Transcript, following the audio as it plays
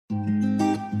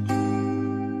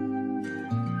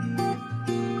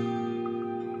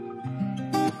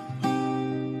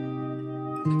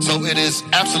So it is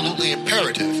absolutely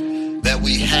imperative that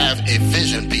we have a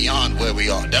vision beyond where we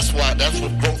are. That's what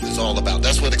growth is all about.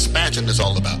 That's what expansion is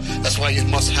all about. That's why you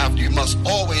must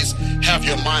always have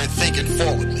your mind thinking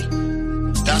forwardly.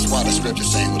 That's why the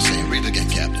scripture's saying what it's saying. Read it again,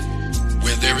 Captain.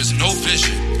 Where there is no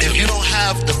vision, if you don't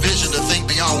have the vision to think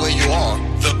beyond where you are,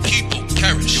 the people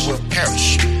perish. You will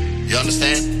perish. You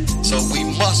understand? So we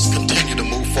must continue to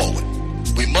move forward.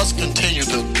 We must continue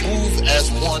to move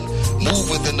as one, move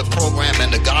within the program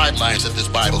and the guidelines that this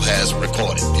Bible has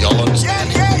recorded. Y'all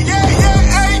understand? Yeah.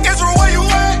 Hey, Israel, where you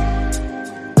at?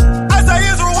 I say,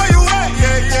 Israel, where you at?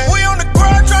 Yeah. We on the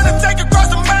ground trying to take across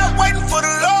the map, waiting for the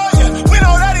Lord. Yeah. We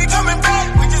know that he coming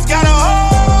back. We just gotta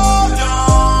hold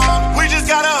on. We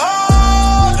just gotta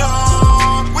hold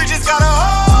on. We just gotta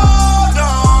hold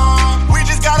on. We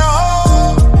just gotta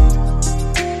hold.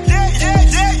 Yeah.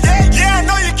 I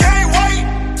know you can't wait.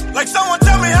 Like someone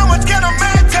tell me how much can a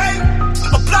man take?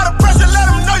 Apply the pressure, let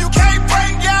them know you can't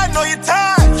break. Yeah, I know you're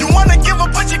tired. You wanna give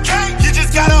up, but you can't. You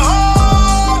just gotta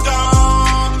hold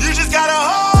on. You just gotta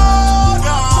hold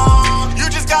on. You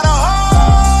just gotta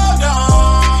hold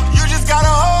on. You just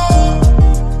gotta hold.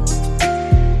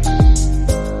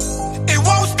 It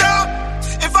won't stop.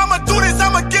 If I'ma do this,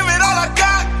 I'ma give it all I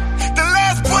got. The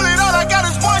last bullet, all I got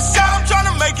is one shot. I'm trying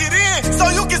to make it in, so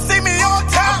you can see me on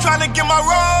top. I'm trying to get my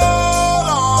roll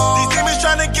on. These demons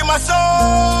trying to get my soul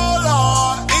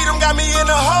on. Edom got me in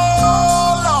the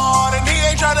hole, Lord, and he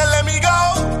ain't trying to let me go.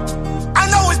 I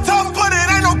know it's tough, but it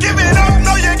ain't no giving up.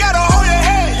 No, you gotta hold your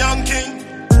head, young king.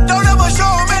 Don't ever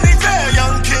show him any fear,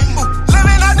 young king.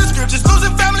 Living out the scriptures,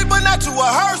 losing family, but not to a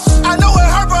hearse. I know it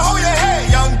hurt, but hold your head,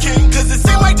 young king. Cause it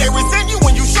seems like they resent you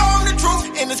when you show them the truth.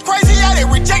 And it's crazy how they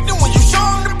reject it when you show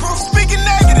them the proof. Speaking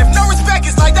negative, no respect,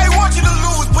 it's like they want you to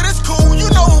lose. But it's cool, you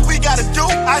know what we gotta do.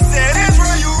 I said,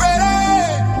 Israel, you ready?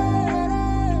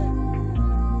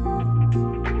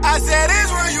 I said,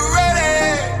 Israel, you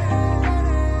ready?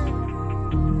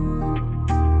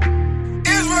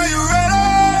 Israel, you ready?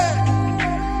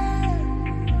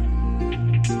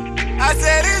 I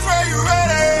said, Israel, you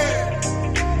ready?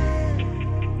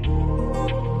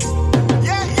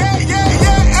 Yeah.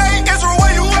 Hey, Israel,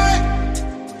 where you at?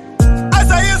 I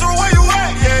say, Israel, where you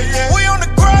at? Yeah. We on the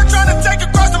ground trying to take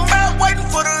across the map, waiting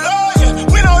for the Lord. Yeah.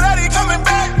 We know that he coming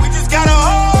back. We just gotta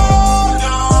hold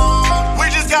on. We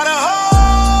just gotta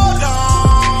hold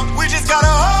on. We just gotta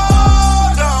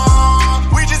hold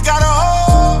on. We just gotta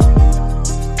hold.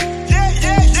 Yeah.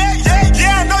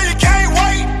 I know you can't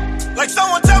wait. Like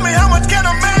someone tell me how much can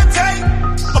a man take?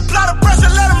 Apply the pressure,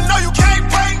 let them know you can't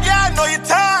break. Yeah, I know you're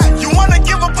tired. You wanna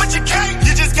give up, but you can't.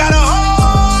 You just gotta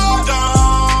hold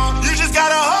on. You just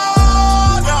gotta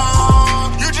hold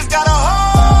on. You just gotta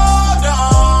hold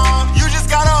on. You just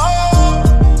gotta hold.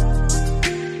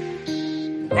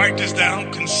 Write this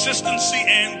down. Consistency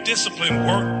and discipline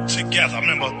work together. I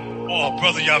remember,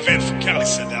 Brother Yavin from Cali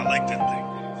said that. I like that thing.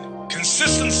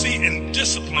 Consistency and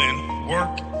discipline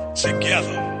work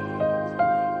together.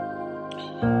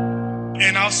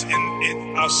 And I'll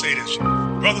say this.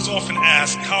 Brothers often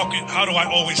ask, how do I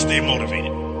always stay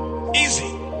motivated?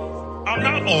 Easy. I'm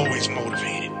not always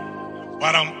motivated,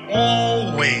 but I'm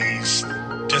always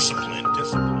disciplined.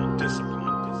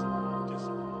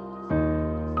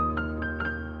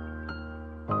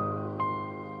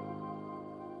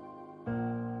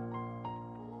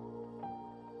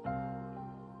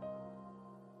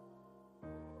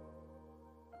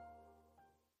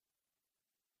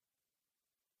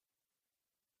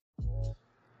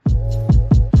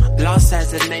 Lost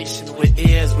as a nation with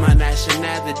ears, my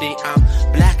nationality. I'm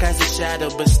black as a shadow,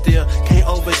 but still can't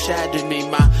overshadow me.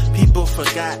 My people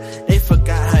they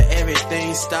forgot how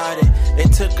everything started. They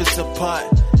took us apart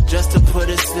just to put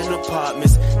us in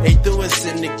apartments. They threw us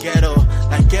in the ghetto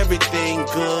like everything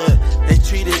good. They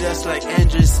treated us like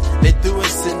Andrews. They threw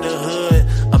us in the hood.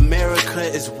 America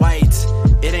is white,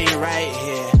 it ain't right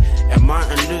here. And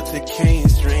Martin Luther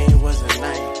King's dream was a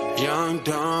night. Young,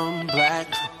 dumb, black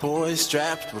boys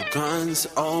strapped with guns.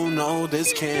 Oh no,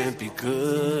 this can't be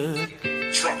good.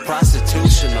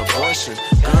 Prostitution, abortion,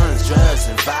 guns, drugs,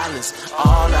 and violence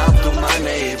all out through my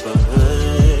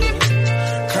neighborhood.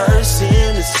 Curse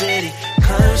in the city,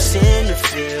 curse in the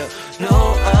field.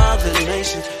 No other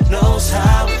nation knows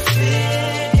how it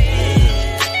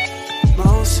feels.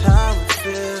 Knows how it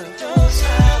feels. Knows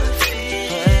how it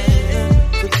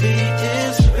feels. To be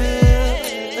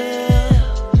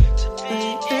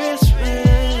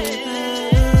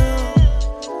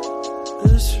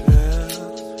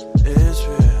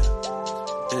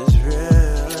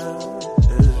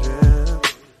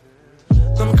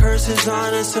is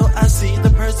on us, so I see the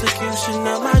persecution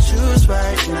of my Jews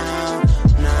right now.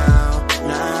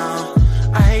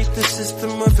 I hate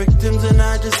system of victims, and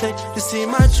I just hate to see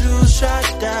my truth shot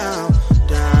down,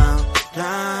 down,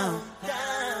 down.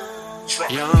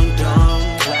 Young, dumb,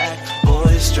 black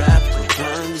boys strapped with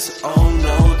guns. Oh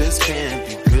no, this can't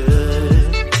be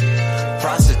good.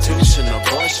 Prostitution,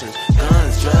 abortion,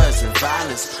 guns, drugs, and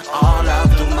violence all out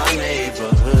through my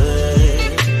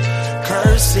neighborhood.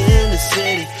 Curse in the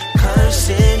city, curse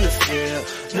in the field.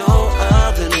 No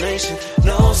other nation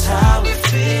knows how it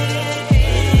feels.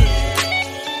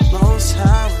 Knows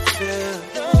how it feels.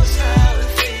 Knows how it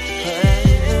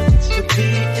feels. To be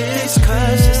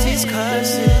these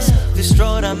curses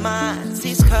destroyed our minds.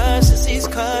 These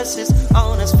curses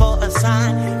on us for a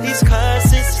sign. These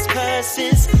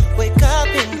curses wake up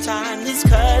in time. These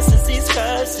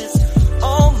curses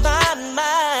on my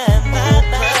mind. My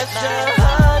pressure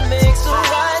heart makes a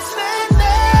wise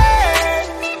man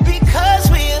because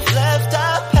we have left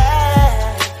our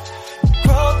past,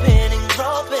 groping and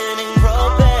groping and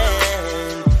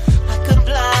groping like a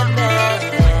blind man.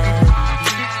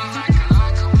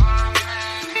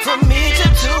 From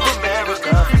Egypt to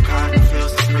America, from cotton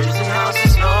fields to prison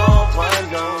houses, no one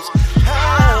knows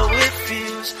how it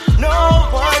feels. No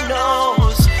one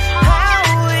knows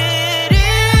how it is,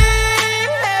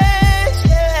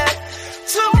 yeah,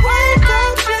 to wake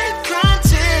up in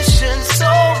conditions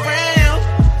so real,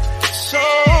 it's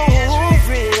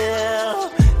real.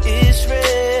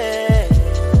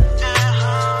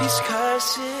 These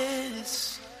curses.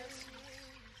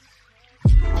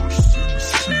 Curse in the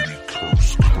city,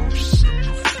 curse in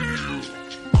the field.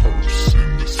 Curse in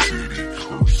the city,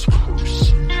 curse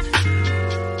in the field.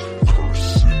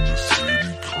 Curse in the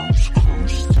city, curse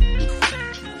in the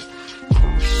field.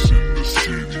 Curse in the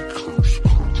city, curse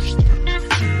in the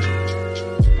field.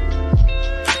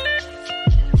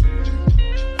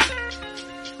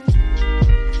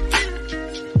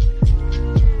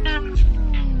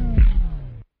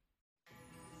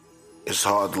 It's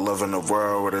hard to live in a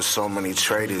world where there's so many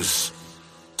traitors,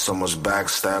 so much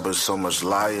backstabbers, so much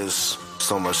liars,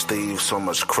 so much thieves, so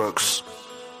much crooks.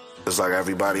 It's like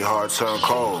everybody heart turn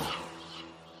cold.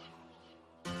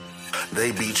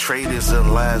 They be traitors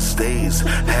in last days,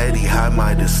 heady,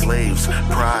 high-minded slaves.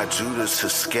 Pride, Judas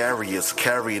Iscariot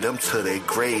carry them to their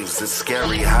graves. It's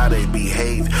scary how they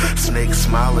behave. Snakes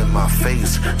smile in my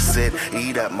face, sit,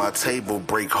 eat at my table,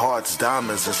 break hearts,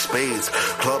 diamonds, and spades.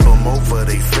 Club them over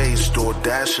they face, door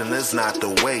dashing is not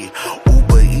the way.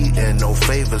 Uber eating, no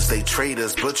favors, they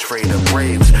traitors, betray the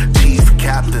braves. Chief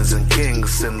captains and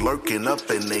kings, and lurking up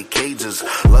in their cages.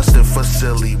 Lusting for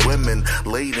silly women,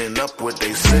 laden up with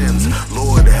their sins.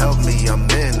 Lord help me, I'm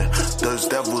in. Those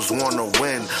devils wanna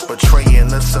win, betraying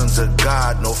the sons of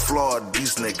God. No flawed,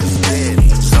 these niggas dead.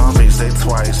 Zombies, they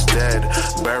twice dead.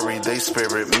 Buried they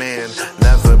spirit men.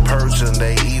 Never purging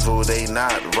they evil, they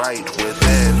not right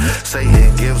within.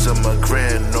 Satan gives them a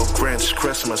grin, no Grinch,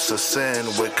 Christmas a sin.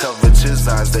 With covetous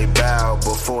eyes they bow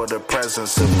before the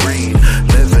presence of greed.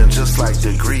 Living just like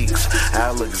the Greeks,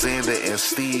 Alexander and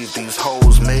Steve. These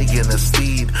hoes Megan and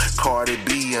Steed, Cardi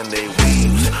B and they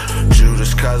weaves.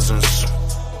 Judas cousins,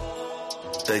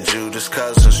 they Judas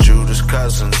cousins, Judas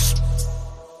cousins.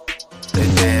 They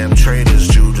damn traitors,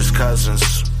 Judas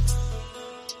cousins.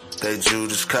 They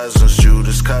Judas cousins,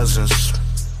 Judas cousins.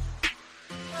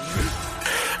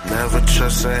 Never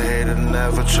trust a hater,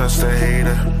 never trust a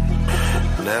hater.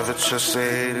 Never trust a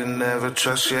hater, never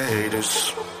trust your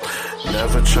haters.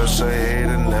 Never trust a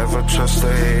hater, never trust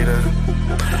a hater.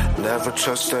 Never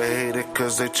trust a hater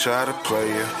cause they try to play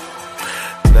you.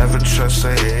 Never trust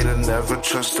a hater, never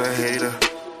trust a hater.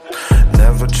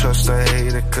 Never trust a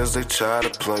hater cause they try to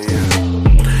play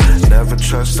you. Never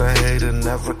trust a hater,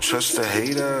 never trust a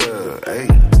hater. Hey,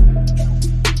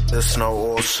 let's know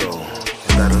also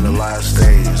that in the last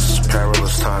days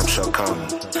perilous times shall come.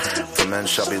 For men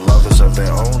shall be lovers of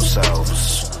their own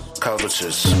selves,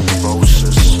 covetous,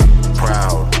 boasters,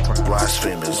 proud,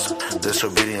 blasphemers,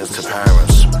 disobedient to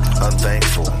parents,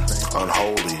 unthankful,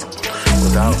 unholy,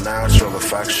 without natural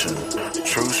affection,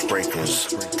 truce breakers,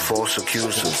 false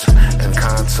accusers,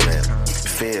 incontinent,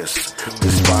 fierce,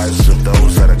 despisers of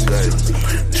those that are good,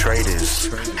 traitors,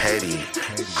 heady,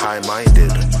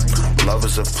 high-minded,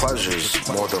 lovers of pleasures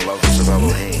more than lovers of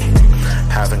Elohim,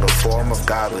 having a form of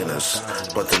godliness,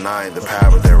 but denying the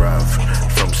power thereof.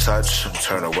 From such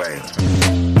turn away.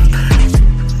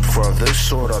 For of this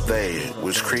sort are they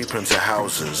which creep into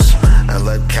houses, and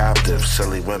led captive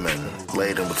silly women,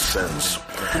 laden with sins,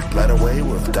 led away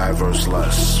with diverse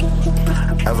lusts,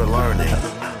 ever learning,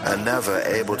 and never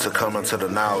able to come into the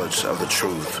knowledge of the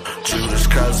truth. Judas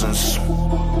cousins,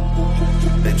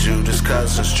 they Judas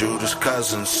cousins, Judas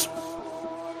cousins.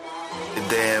 The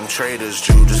damn traitors,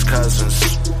 Judas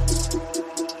cousins.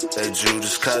 They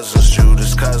Judas cousins,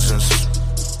 Judas cousins.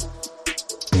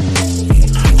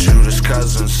 Judas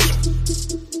cousins.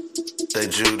 They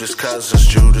Judas cousins,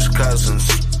 Judas cousins.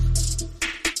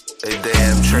 They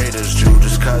damn traitors,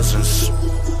 Judas cousins.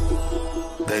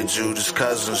 They Judas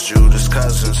cousins, Judas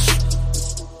cousins.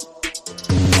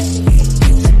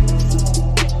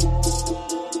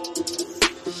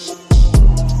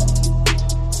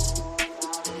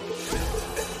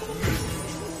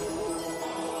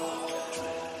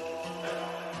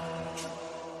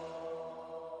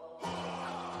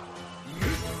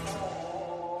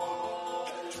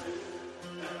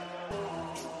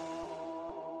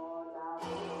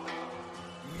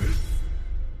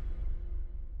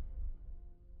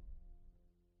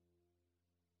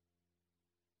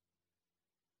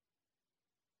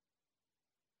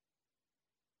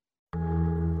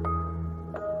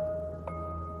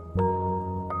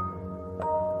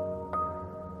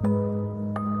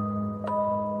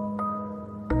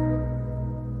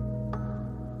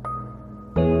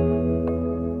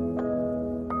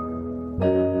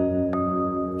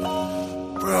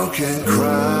 Broken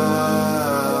crown.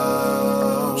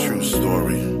 True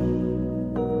story.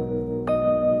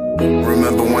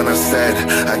 Remember when I said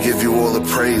I give you all the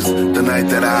praise? The night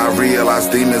that I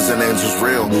realized demons and angels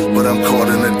real, but I'm caught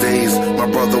in a daze. My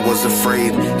brother was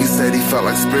afraid. He said he felt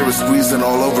like spirits squeezing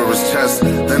all over his chest.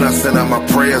 Then I sent out my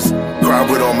prayers, cried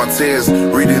with all my tears,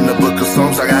 reading the book of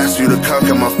Psalms. I asked you to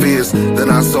conquer my fears. Then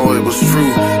I saw it was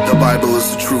true. The Bible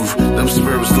is the truth. Them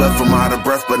spirits left from out of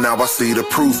breath, but now I see the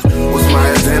proof. What's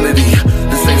my identity?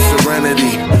 This ain't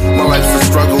serenity. My life's a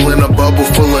struggle in a bubble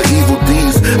full of evil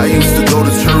deeds. I used to go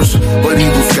to church, but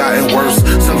evil's gotten worse.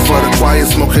 Sung for the choir,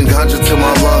 smoking ganja till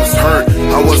my lungs hurt.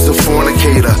 I was a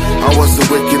fornicator, I was a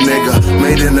wicked nigga,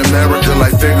 made in America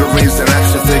like figurines and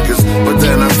action figures. But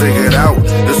then I figured out,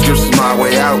 the script's my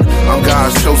way out. I'm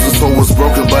God's chosen, soul was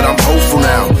broken, but I'm hopeful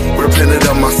now. Repented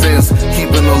of my sins,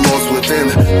 keeping the laws within.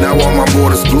 Now all my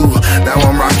borders blue, now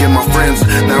I'm rocking my friends.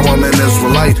 Now I'm an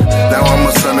Israelite, now I'm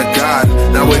a son of God.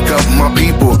 Now wake up my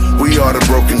people, we are the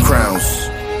broken crowns.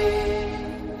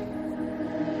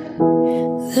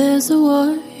 There's a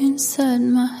war inside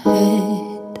my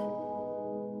head,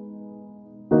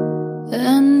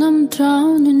 and I'm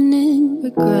drowning in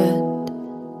regret.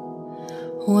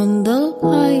 When the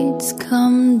lights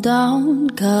come down,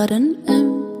 got an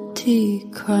empty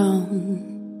crown.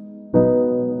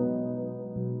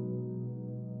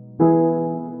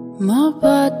 My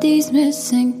body's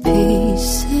missing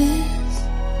pieces,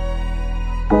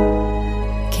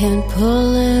 can't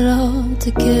pull it all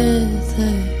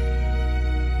together.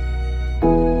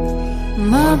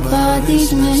 My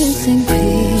body's missing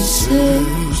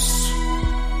pieces,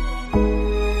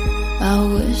 I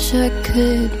wish I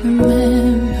could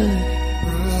remember.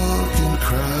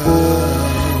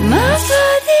 My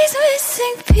body's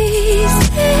missing pieces,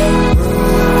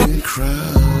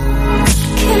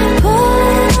 can't pull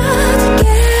it all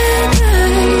together.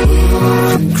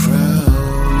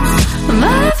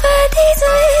 My body's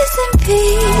missing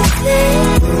pieces,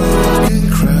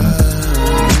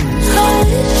 I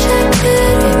wish I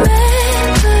could remember.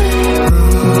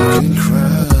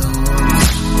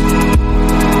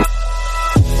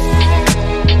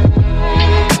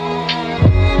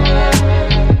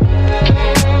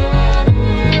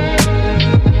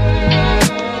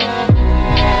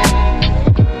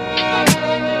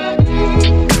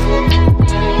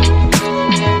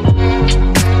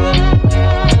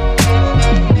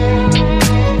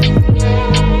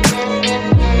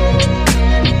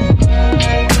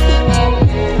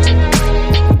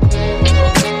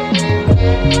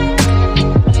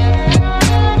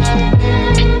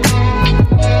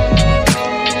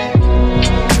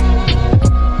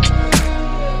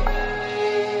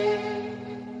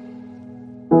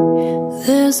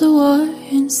 There's a war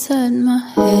inside my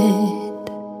head,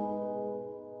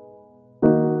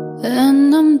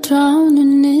 and I'm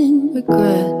drowning in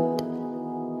regret.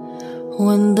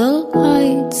 When the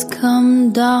lights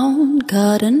come down,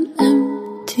 got an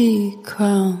empty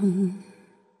crown.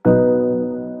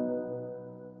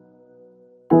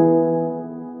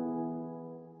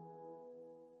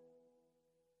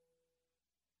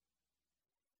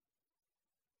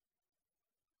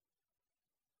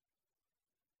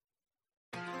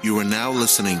 You are now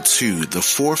listening to The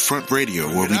Forefront Radio,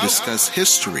 where we discuss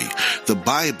history, the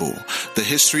Bible, the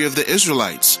history of the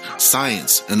Israelites,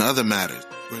 science, and other matters.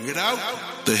 Bring it out.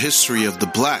 The history of the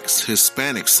blacks,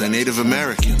 Hispanics, and Native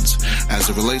Americans as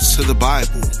it relates to the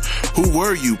Bible. Who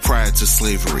were you prior to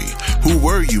slavery? Who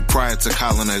were you prior to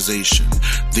colonization?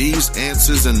 These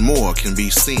answers and more can be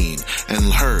seen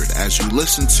and heard as you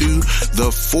listen to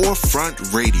The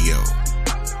Forefront Radio.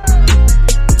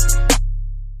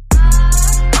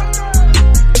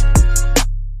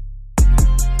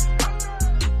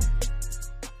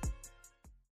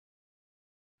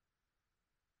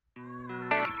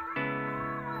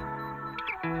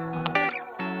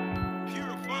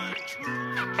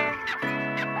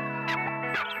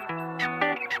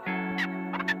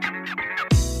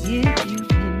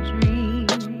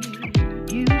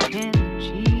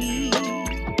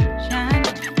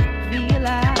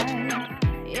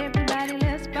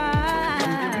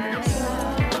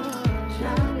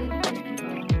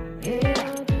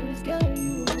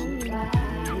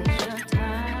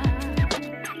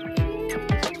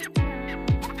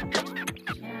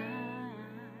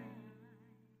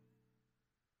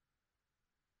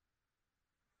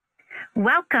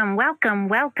 Welcome, welcome,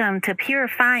 welcome to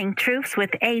Purifying Truths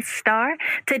with A Star.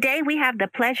 Today we have the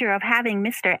pleasure of having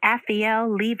Mr.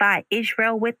 Aphiel Levi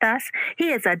Israel with us.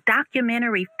 He is a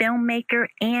documentary filmmaker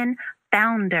and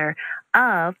founder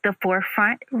of the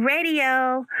Forefront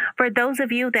Radio. For those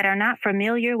of you that are not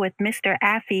familiar with Mr.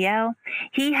 Aphiel,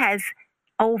 he has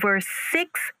over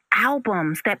 6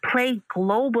 albums that play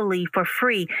globally for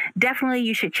free. Definitely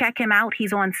you should check him out.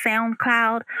 He's on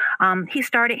SoundCloud. He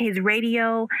started his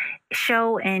radio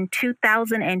show in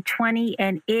 2020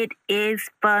 and it is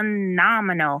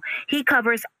phenomenal. He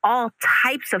covers all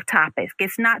types of topics.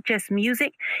 It's not just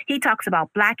music. He talks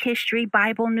about Black history,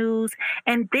 Bible news,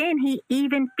 and then he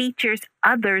even features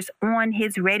others on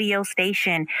his radio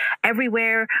station.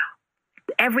 Everywhere,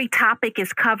 every topic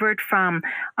is covered from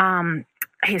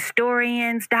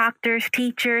historians, doctors,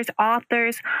 teachers,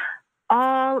 authors,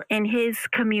 all in his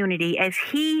community. As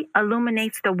he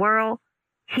illuminates the world,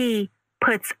 he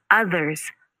puts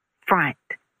others front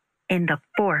in the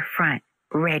Forefront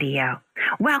Radio.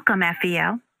 Welcome,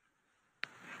 Aphiel.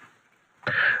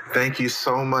 Thank you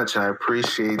so much. I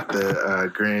appreciate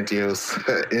the grandiose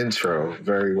intro.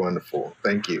 Very wonderful.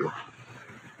 Thank you.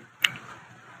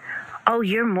 Oh,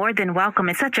 you're more than welcome.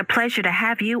 It's such a pleasure to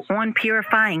have you on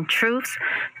Purifying Truths.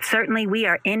 Certainly, we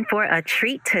are in for a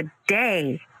treat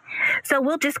today. So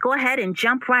we'll just go ahead and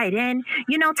jump right in.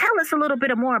 Tell us a little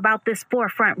bit more about this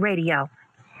Forefront Radio.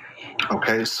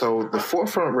 Okay, so the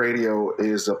Forefront Radio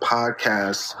is a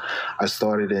podcast I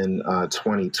started in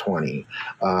 2020.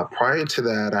 Prior to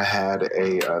that, I had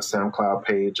a SoundCloud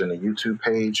page and a YouTube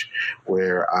page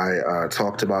where I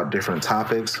talked about different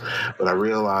topics, but I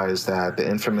realized that the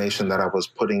information that I was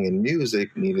putting in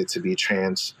music needed to be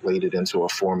translated into a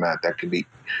format that could be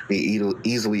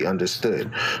easily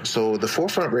understood. So the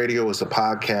Forefront Radio is a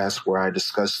podcast where I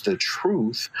discuss the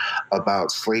truth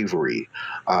about slavery,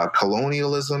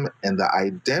 colonialism, and the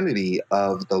identity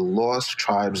of the lost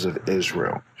tribes of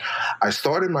Israel. I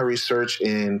started my research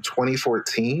in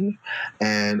 2014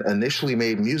 and initially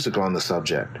made music on the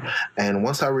subject. And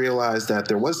once I realized that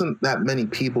there wasn't that many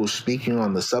people speaking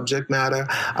on the subject matter,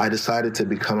 I decided to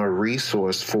become a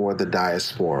resource for the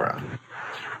diaspora.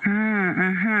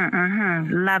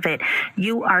 Love it.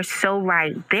 You are so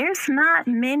right. There's not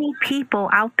many people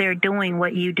out there doing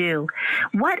what you do.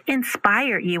 What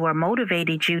inspired you or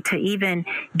motivated you to even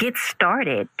get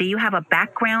started? Do you have a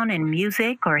background in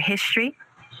music or history?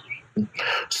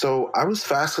 So I was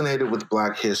fascinated with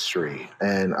Black history,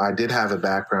 and I did have a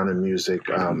background in music.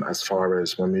 As far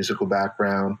as my musical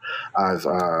background, I've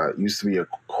used to be a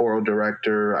choral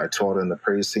director. I taught in the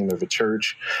praise team of a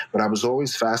church, but I was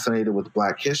always fascinated with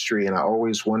Black history, and I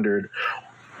always wondered,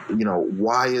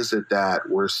 why is it that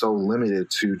we're so limited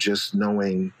to just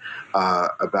knowing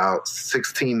about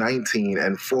 1619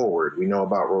 and forward? We know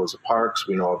about Rosa Parks,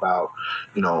 we know about,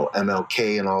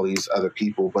 MLK and all these other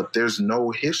people, but there's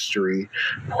no history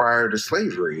prior to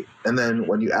slavery. And then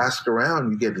when you ask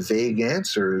around, you get vague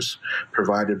answers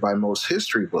provided by most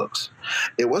history books.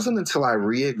 It wasn't until I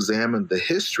re-examined the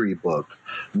history book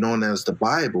known as the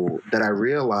Bible that I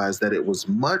realized that it was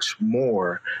much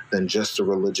more than just a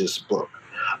religious book.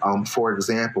 For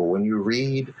example, when you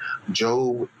read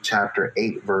Job chapter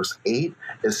 8, verse 8,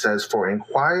 it says, "For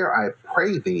inquire, I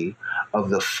pray thee,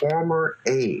 of the former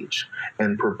age,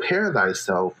 and prepare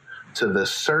thyself to the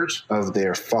search of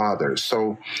their fathers."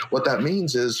 So what that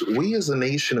means is we as a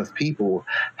nation of people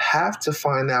have to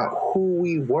find out who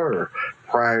we were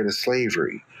prior to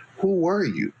slavery. Who were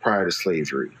you prior to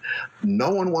slavery? No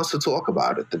one wants to talk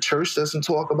about it. The church doesn't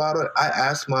talk about it. I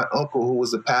asked my uncle, who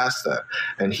was a pastor,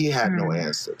 and he had no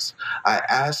answers. I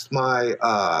asked my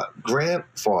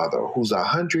grandfather, who's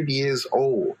 100 years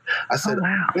old. I said,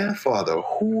 "Grandfather,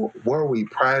 who were we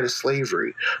prior to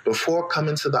slavery? Before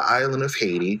coming to the island of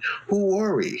Haiti, who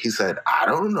were we?" He said, "I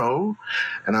don't know."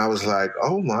 And I was like,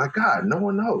 oh my God, no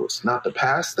one knows. Not the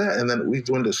pastor. And then we've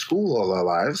been to school all our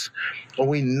lives, and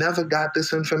we never got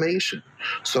this information.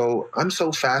 So I'm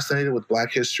so fascinated with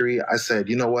Black history. I said,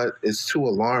 you know what? It's too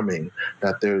alarming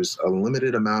that there's a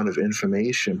limited amount of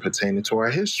information pertaining to our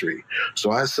history.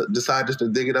 So I decided to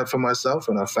dig it up for myself,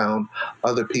 and I found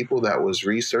other people that was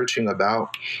researching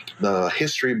about the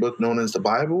history book known as the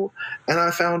Bible. And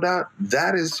I found out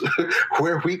that is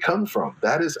where we come from.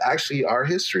 That is actually our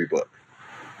history book.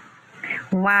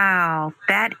 Wow,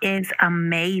 that is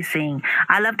amazing.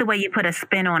 I love the way you put a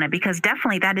spin on it, because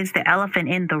definitely that is the elephant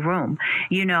in the room.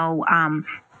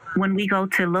 When we go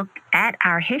to look at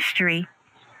our history,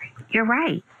 you're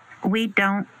right. We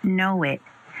don't know it.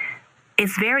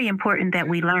 it's very important that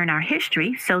we learn our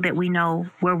history so that we know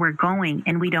where we're going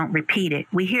and we don't repeat it.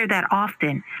 We hear that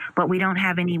often, but we don't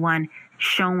have anyone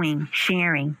showing,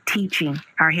 sharing, teaching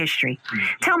our history.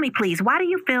 Tell me, please, why do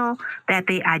you feel that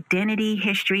the identity,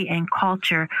 history, and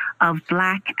culture of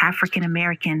Black African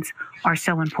Americans are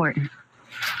so important?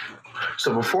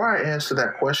 So before I answer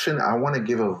that question, I want to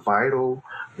give a vital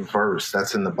verse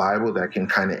that's in the Bible that can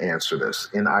kind of answer this.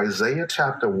 In Isaiah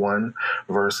chapter 1,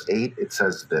 verse 8, it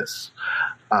says this.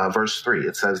 Verse 3,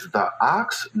 it says, "The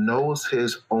ox knows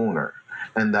his owner,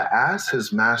 and the ass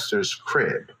his master's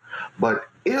crib. But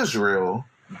Israel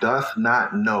doth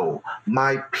not know,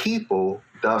 my people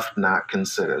doth not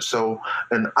consider." So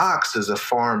an ox is a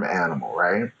farm animal,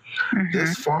 right? Mm-hmm.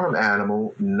 This farm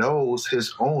animal knows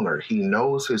his owner. He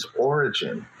knows his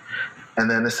origin. And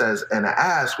then it says, an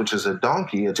ass, which is a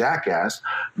donkey, a jackass,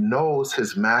 knows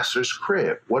his master's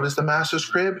crib. What is the master's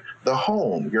crib? The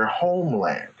home, your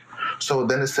homeland. So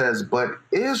then it says, but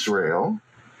Israel,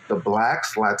 the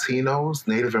blacks, Latinos,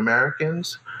 Native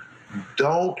Americans,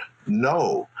 don't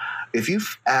know. If you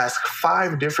ask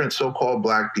 5 different so-called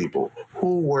black people,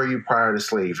 who were you prior to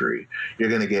slavery? You're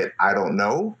going to get, I don't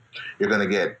know. You're going to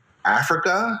get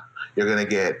Africa. You're going to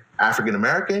get African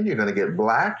American. You're going to get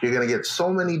black. You're going to get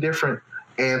so many different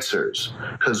answers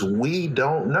because we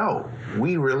don't know.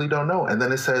 We really don't know. And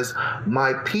then it says,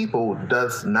 my people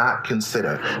does not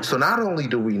consider. So not only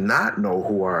do we not know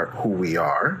who we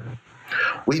are,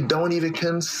 we don't even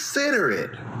consider it.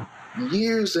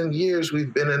 Years and years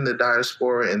we've been in the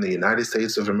diaspora in the United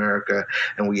States of America,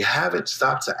 and we haven't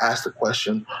stopped to ask the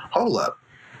question, hold up,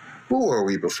 who were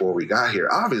we before we got here?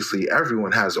 Obviously,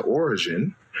 everyone has an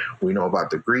origin. We know about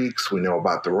the Greeks, we know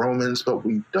about the Romans, but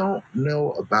we don't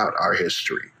know about our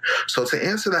history. So to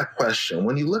answer that question,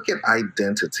 when you look at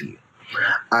identity,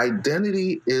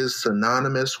 identity is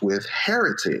synonymous with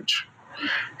heritage.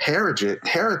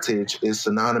 Heritage is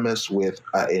synonymous with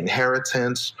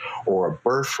inheritance or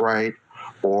birthright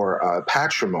or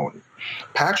patrimony.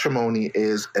 Patrimony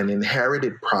is an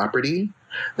inherited property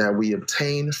that we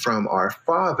obtain from our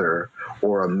father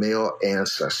or a male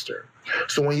ancestor.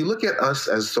 So when you look at us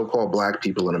as so-called black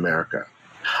people in America,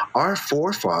 our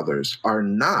forefathers are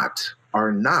not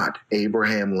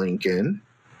Abraham Lincoln,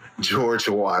 George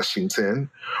Washington,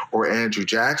 or Andrew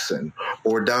Jackson,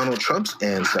 or Donald Trump's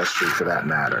ancestry for that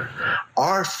matter.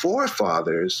 Our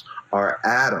forefathers are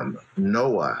Adam,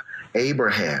 Noah,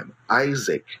 Abraham,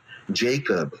 Isaac,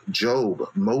 Jacob, Job,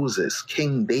 Moses,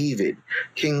 King David,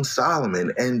 King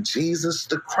Solomon, and Jesus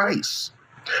the Christ.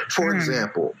 For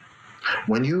example,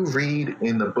 when you read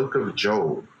in the book of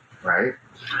Job, right,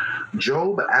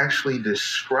 Job actually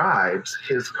describes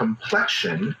his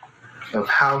complexion of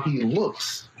how he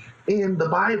looks in the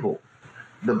Bible.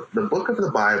 The book of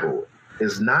the Bible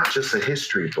is not just a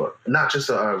history book, not just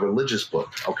a religious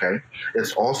book, okay?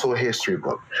 It's also a history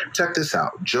book. Check this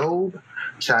out. Job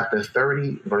chapter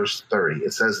 30, verse 30.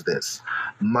 It says this,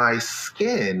 my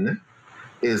skin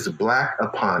is black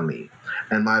upon me,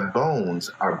 and my bones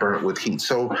are burnt with heat.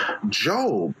 So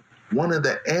Job, one of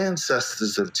the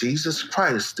ancestors of Jesus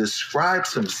Christ,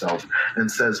 describes himself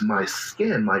and says, my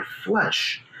skin, my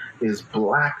flesh is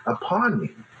black upon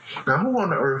me. Now, who on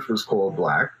the earth is called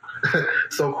black?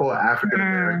 So-called African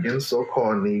Americans,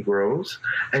 so-called Negroes.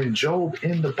 And Job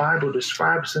in the Bible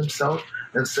describes himself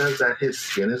and says that his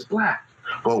skin is black.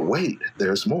 But wait,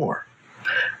 there's more.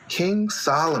 King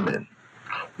Solomon,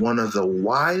 one of the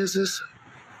wisest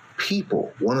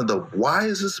people, one of the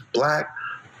wisest black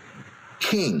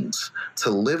kings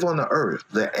to live on the earth,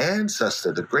 the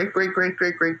ancestor, the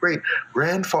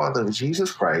great-great-great-great-great-great-grandfather of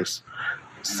Jesus Christ,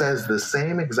 says the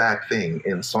same exact thing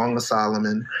in Song of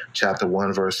Solomon, chapter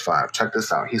 1, verse 5. Check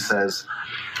this out. He says,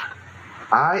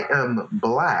 I am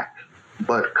black,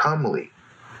 but comely,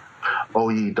 O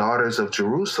ye daughters of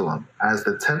Jerusalem, as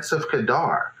the tents of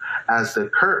Kedar, as the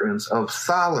curtains of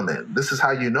Solomon. This is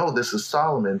how you know this is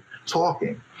Solomon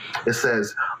talking. It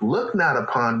says, look not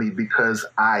upon me because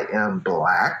I am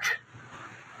black.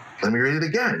 Let me read it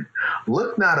again.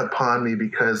 Look not upon me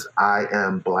because I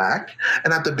am black.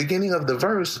 And at the beginning of the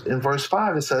verse, in verse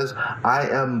 5, it says, I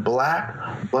am black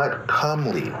but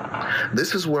comely.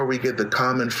 This is where we get the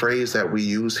common phrase that we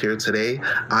use here today.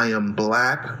 I am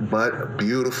black but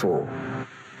beautiful.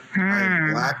 I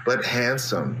am black but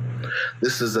handsome.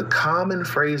 This is a common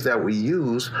phrase that we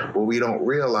use, but we don't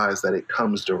realize that it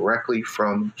comes directly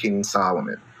from King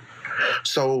Solomon.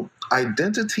 So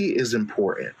identity is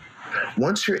important.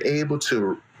 Once you're able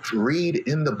to read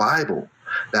in the Bible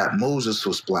that Moses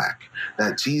was black,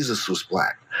 that Jesus was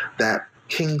black, that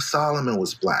King Solomon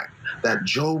was black, that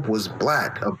Job was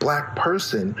black, a black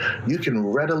person, you can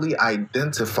readily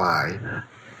identify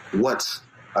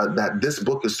that this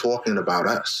book is talking about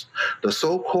us. The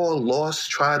so-called lost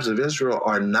tribes of Israel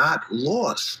are not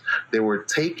lost. They were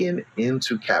taken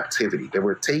into captivity. They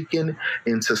were taken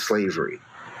into slavery.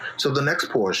 So the next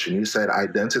portion, you said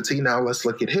identity. Now let's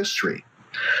look at history.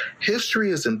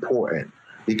 History is important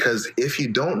because if you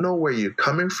don't know where you're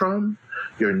coming from,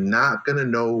 you're not going to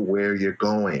know where you're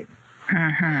going.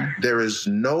 Mm-hmm. There is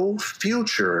no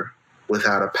future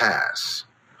without a past.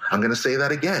 I'm going to say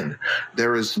that again.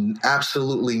 There is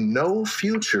absolutely no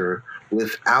future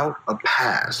without a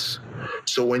past.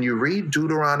 So when you read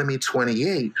Deuteronomy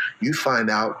 28, you find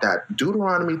out that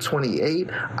Deuteronomy 28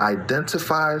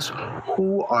 identifies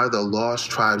who are the lost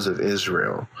tribes of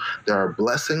Israel. There are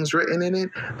blessings written in it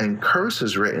and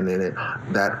curses written in it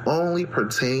that only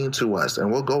pertain to us.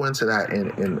 And we'll go into that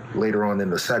in later on in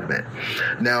the segment.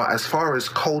 Now, as far as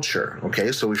culture,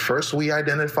 okay, so we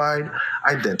identified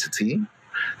identity.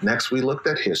 Next, we looked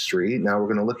at history. Now we're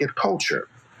going to look at culture.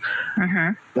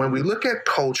 Mm-hmm. When we look at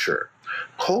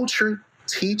culture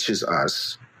teaches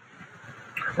us,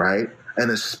 right,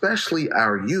 and especially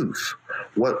our youth,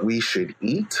 what we should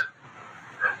eat,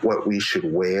 what we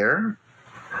should wear,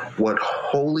 what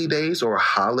holy days or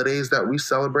holidays that we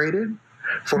celebrated.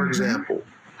 For example,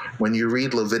 when you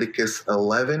read Leviticus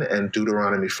 11 and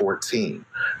Deuteronomy 14,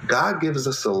 God gives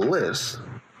us a list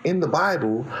in the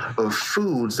Bible of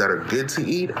foods that are good to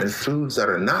eat and foods that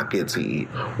are not good to eat.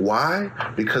 Why?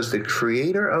 Because the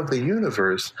creator of the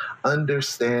universe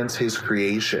understands his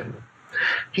creation.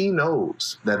 He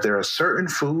knows that there are certain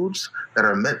foods that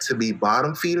are meant to be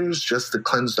bottom feeders just to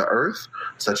cleanse the earth,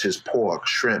 such as pork,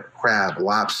 shrimp, crab,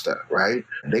 lobster, right?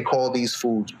 They call these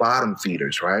foods bottom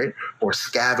feeders, right? Or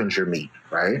scavenger meat,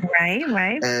 right?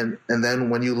 Right. And then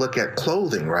when you look at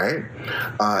clothing, right?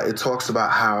 It talks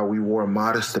about how we wore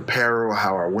modest apparel,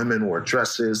 how our women wore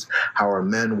dresses, how our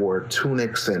men wore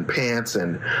tunics and pants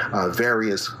and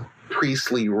various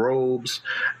priestly robes,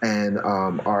 and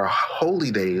our holy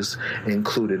days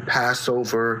included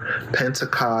Passover,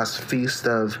 Pentecost, Feast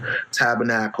of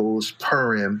Tabernacles,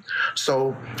 Purim.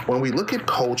 So when we look at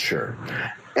culture,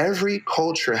 every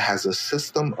culture has a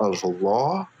system of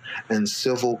law and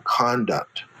civil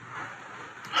conduct.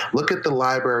 Look at the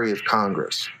Library of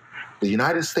Congress. The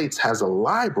United States has a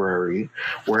library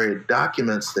where it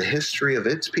documents the history of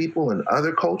its people and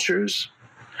other cultures.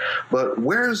 But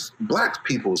where's Black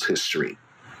people's history?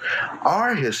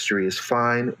 Our history is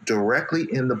found directly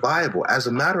in the Bible. As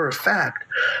a matter of fact,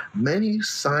 many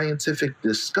scientific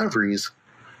discoveries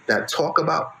that talk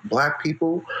about Black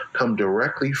people come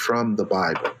directly from the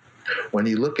Bible. When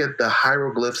you look at the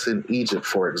hieroglyphs in Egypt,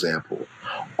 for example,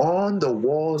 on the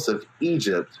walls of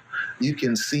Egypt, you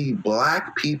can see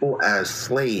Black people as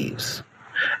slaves.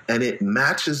 And it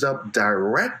matches up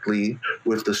directly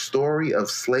with the story of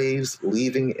slaves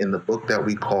leaving in the book that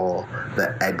we call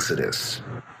the Exodus.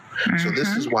 Mm-hmm. So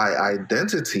this is why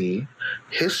identity,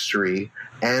 history,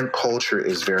 and culture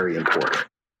is very important.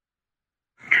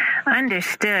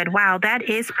 Understood. Wow, that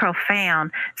is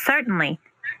profound. Certainly,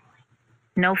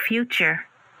 no future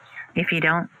if you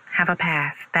don't have a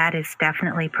past. That is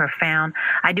definitely profound.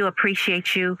 I do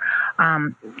appreciate you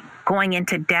going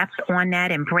into depth on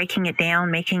that and breaking it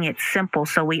down, making it simple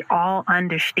so we all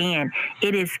understand.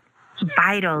 It is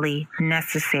vitally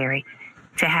necessary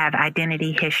to have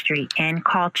identity, history, and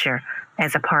culture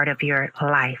as a part of your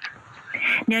life.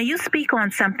 Now, you speak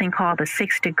on something called the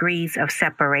 6 degrees of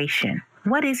separation.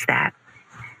 What is that?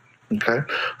 Okay,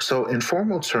 so in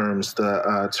formal terms,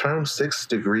 the term 6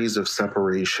 degrees of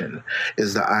separation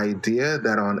is the idea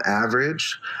that on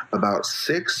average, about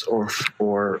 6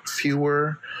 or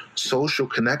fewer social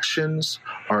connections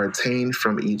are attained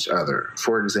from each other.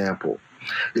 For example,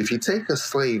 if you take a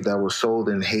slave that was sold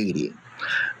in Haiti,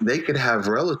 they could have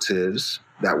relatives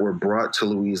that were brought to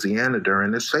Louisiana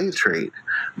during the slave trade.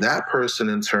 That person,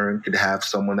 in turn, could have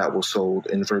someone that was sold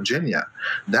in Virginia.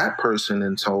 That person,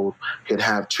 in turn, could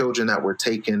have children that were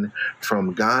taken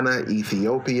from Ghana,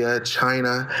 Ethiopia,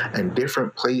 China, and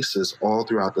different places all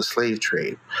throughout the slave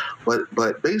trade.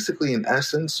 But basically, in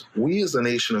essence, we as a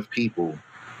nation of people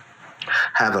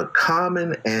have a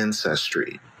common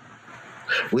ancestry.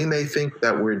 We may think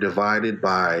that we're divided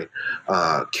by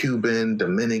Cuban,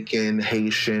 Dominican,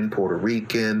 Haitian, Puerto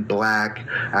Rican, Black,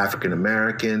 African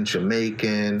American,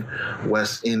 Jamaican,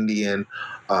 West Indian,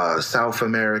 South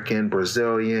American,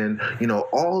 Brazilian. You know,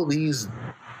 all these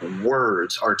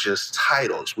words are just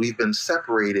titles. We've been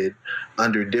separated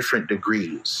under different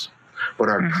degrees. But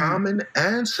our common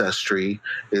ancestry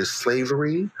is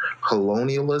slavery,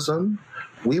 colonialism.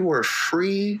 We were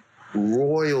free,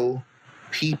 royal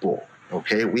people.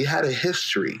 Okay, we had a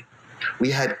history.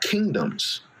 We had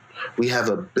kingdoms. We have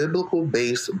a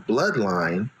biblical-based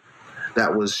bloodline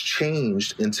that was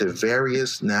changed into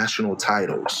various national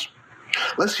titles.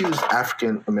 Let's use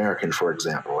African American, for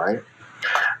example, right?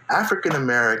 African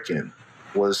American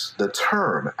was the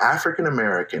term. African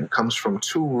American comes from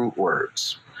two root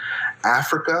words.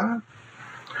 Africa,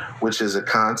 which is a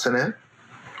continent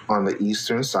on the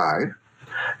eastern side,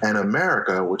 and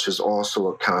America, which is also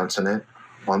a continent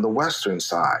on the western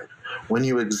side. When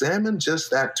you examine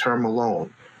just that term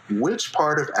alone, which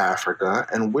part of Africa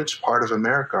and which part of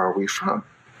America are we from?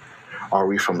 Are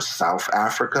we from South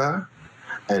Africa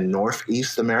and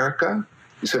Northeast America?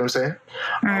 You see what I'm saying?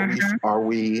 Mm-hmm.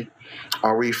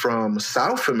 Are we from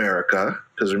South America?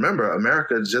 Because remember,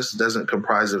 America just doesn't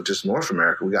comprise of just North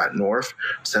America. We got North,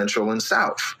 Central, and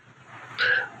South.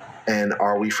 And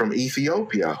are we from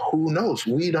Ethiopia? Who knows?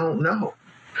 We don't know.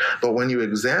 But when you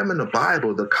examine the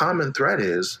Bible, the common thread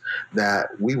is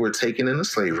that we were taken into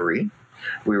slavery.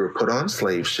 We were put on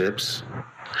slave ships.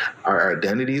 Our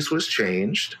identities was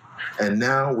changed. And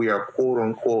now we are quote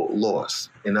unquote lost.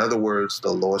 In other words,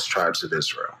 the lost tribes of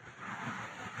Israel.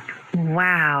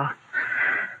 Wow.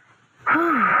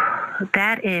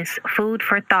 That is food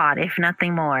for thought, if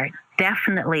nothing more.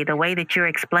 Definitely, the way that you're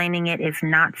explaining it is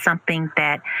not something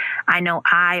that I know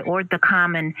I or the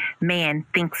common man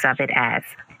thinks of it as.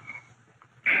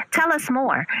 Tell us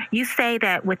more. You say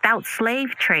that without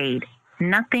slave trade,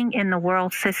 nothing in the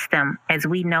world system as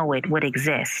we know it would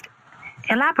exist.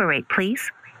 Elaborate,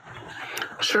 please.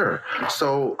 Sure.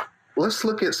 So let's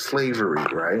look at slavery,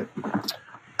 right?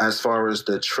 As far as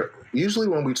usually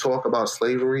when we talk about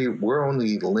slavery, we're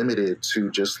only limited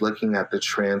to just looking at the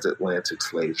transatlantic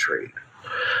slave trade.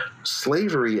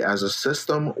 Slavery as a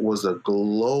system was a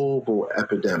global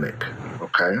epidemic,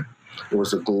 okay? It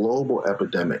was a global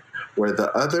epidemic where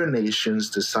the other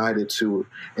nations decided to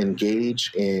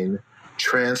engage in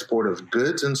transport of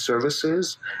goods and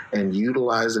services and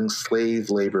utilizing slave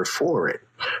labor for it.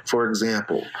 For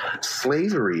example,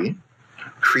 slavery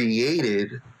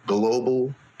created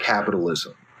global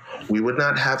capitalism. We would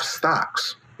not have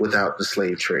stocks without the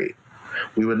slave trade.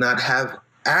 We would not have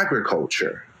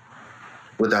agriculture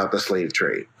without the slave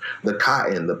trade. The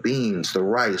cotton, the beans, the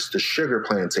rice, the sugar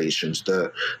plantations,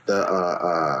 the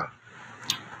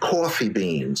coffee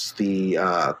beans, the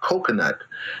coconut,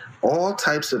 all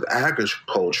types of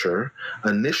agriculture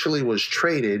initially was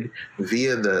traded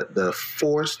via the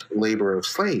forced labor of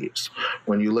slaves.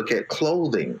 When you look at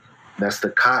clothing, that's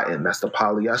the cotton, that's the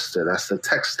polyester, that's the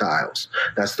textiles,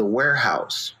 that's the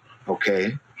warehouse,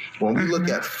 okay? When we look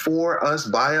at for us,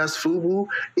 by us, FUBU,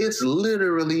 it's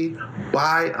literally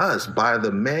by us, by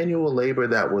the manual labor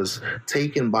that was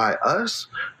taken by us.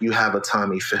 You have a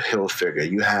Tommy Hilfiger,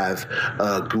 you have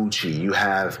Gucci, you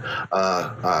have,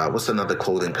 what's another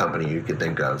clothing company you could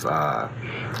think of?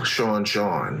 Sean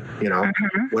John, you know?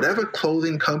 Whatever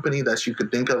clothing company that you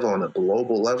could think of on a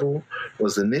global level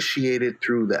was initiated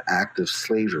through the act of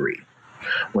slavery.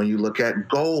 When you look at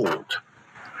gold,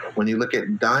 when you look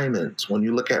at diamonds, when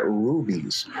you look at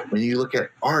rubies, when you look at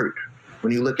art,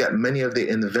 when you look at many of the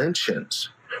inventions,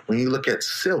 when you look at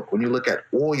silk, when you look at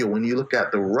oil, when you look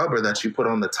at the rubber that you put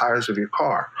on the tires of your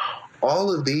car,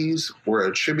 all of these were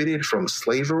attributed from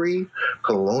slavery,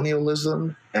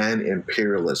 colonialism, and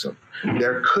imperialism.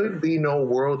 There could be no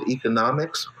world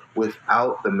economics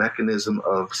without the mechanism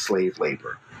of slave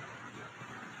labor.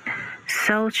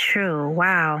 So true.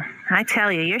 Wow. I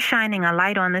tell you, you're shining a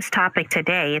light on this topic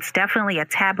today. It's definitely a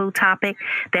taboo topic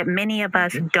that many of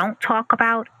us don't talk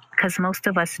about because most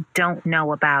of us don't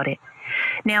know about it.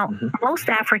 Now, most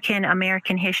African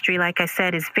American history, like I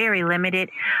said, is very limited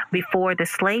before the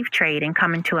slave trade and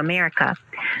coming to America.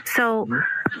 So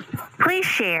please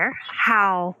share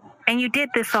how, and you did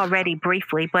this already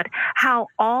briefly, but how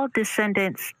all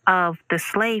descendants of the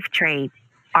slave trade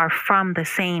are from the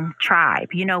same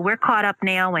tribe. You know, we're caught up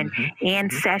now in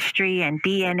ancestry and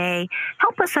DNA.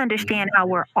 Help us understand how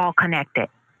we're all connected.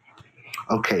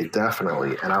 Okay,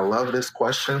 definitely. And I love this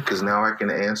question because now I can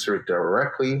answer it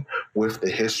directly with the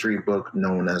history book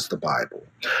known as the Bible.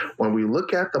 When we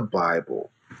look at the Bible,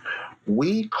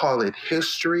 we call it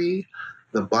history.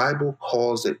 The Bible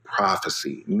calls it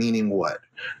prophecy, meaning what?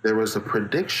 There was a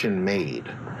prediction made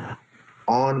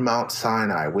on Mount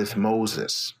Sinai with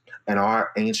Moses and our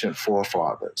ancient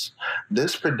forefathers.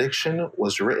 This prediction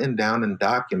was written down and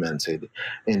documented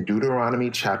in Deuteronomy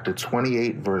chapter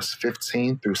 28, verse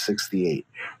 15 through 68,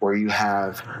 where you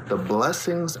have the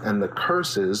blessings and the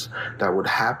curses that would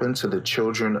happen to the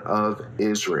children of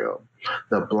Israel.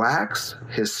 The Blacks,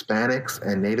 Hispanics,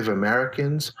 and Native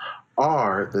Americans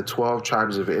are the 12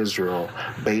 tribes of Israel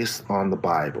based on the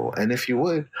Bible? And if you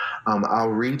would, I'll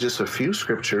read just a few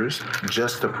scriptures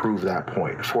just to prove that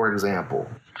point. For example,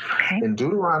 in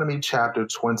Deuteronomy chapter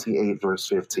 28, verse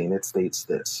 15, it states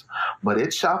this: "But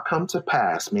it shall come to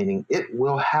pass," meaning it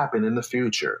will happen in the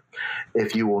future,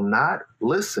 "if you will not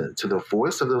listen to the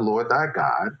voice of the Lord thy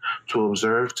God, to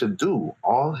observe to do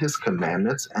all his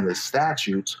commandments and his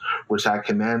statutes, which I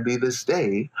command thee this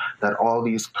day, that all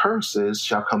these curses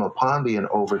shall come upon thee and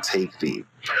overtake thee."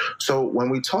 So when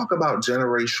we talk about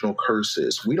generational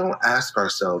curses, we don't ask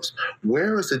ourselves,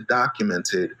 where is it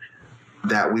documented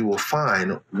that we will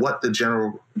find what the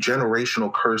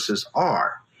generational curses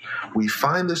are? We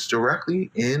find this directly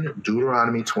in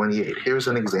Deuteronomy 28. Here's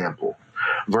an example.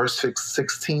 Verse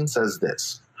 16 says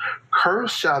this: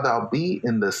 "Cursed shalt thou be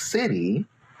in the city,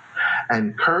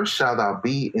 and cursed shalt thou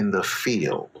be in the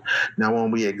field." Now, when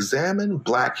we examine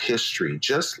Black history,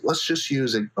 let's just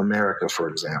use America, for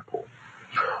example.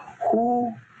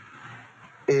 Who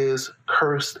is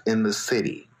cursed in the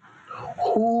city?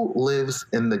 Who lives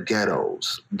in the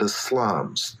ghettos, the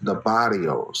slums, the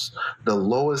barrios, the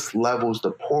lowest levels,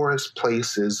 the poorest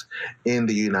places in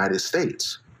the United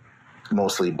States?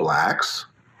 Mostly Blacks,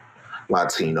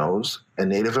 Latinos, and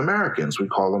Native Americans. We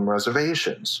call them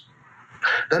reservations.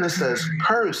 Then it says,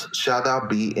 "Cursed shall thou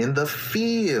be in the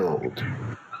field."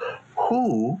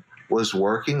 Who was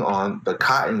working on the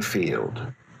cotton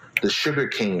field, the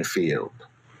sugarcane field,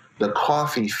 the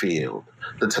coffee field,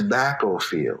 the tobacco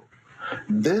field?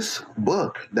 This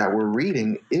book that we're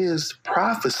reading is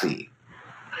prophecy.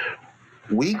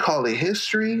 We call it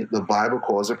history. The Bible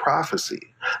calls it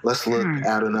prophecy. Let's look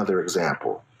at another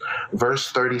example.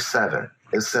 Verse 37,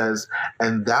 it says,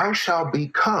 "And thou shalt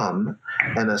become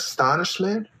an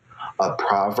astonishment, a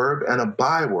proverb, and a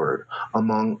byword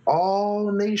among all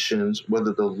nations,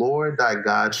 whither the Lord thy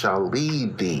God shall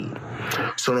lead thee."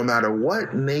 So no matter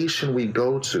what nation we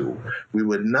go to, we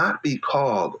would not be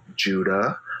called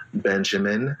Judah,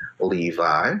 Benjamin,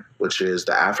 Levi, which is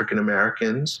the African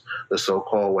Americans, the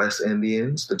so-called West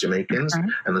Indians, the Jamaicans,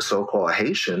 and the so-called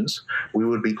Haitians. We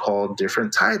would be called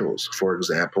different titles. For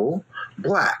example,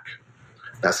 Black.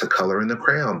 That's a color in the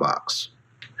crayon box.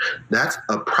 That's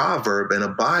a proverb and a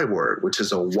byword, which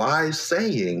is a wise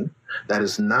saying that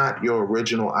is not your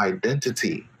original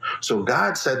identity. So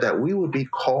God said that we would be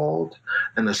called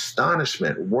an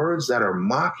astonishment, words that are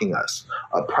mocking us,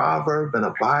 a proverb and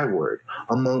a byword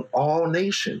among all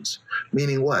nations.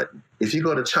 Meaning what? If you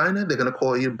go to China, they're going to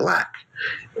call you Black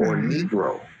or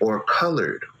Negro or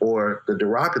colored, or the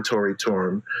derogatory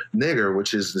term nigger,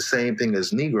 which is the same thing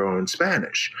as Negro in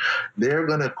Spanish. They're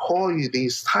going to call you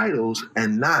these titles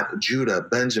and not Judah,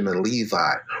 Benjamin,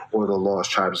 Levi, or the lost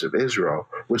tribes of Israel,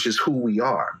 which is who we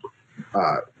are.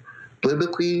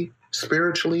 Biblically,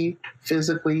 spiritually,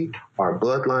 physically, our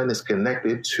bloodline is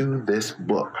connected to this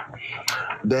book.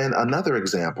 Then another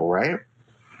example, right?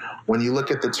 When you look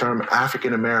at the term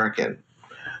African American,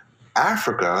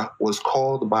 Africa was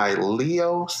called by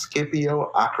Leo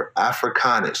Scipio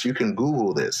Africanus. You can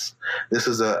Google this. This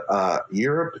is a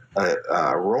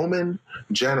Roman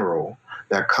general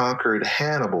that conquered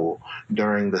Hannibal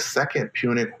during the Second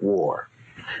Punic War.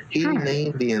 He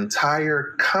named the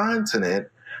entire continent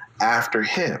after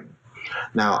him.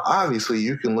 Now, obviously,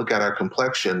 you can look at our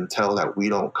complexion and tell that we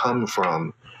don't come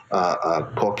from a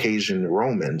Caucasian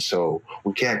Roman, so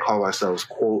we can't call ourselves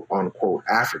quote unquote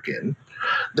African.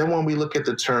 Then when we look at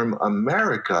the term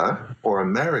America or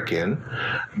American,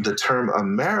 the term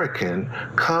American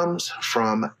comes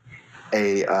from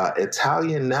a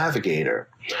Italian navigator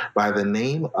by the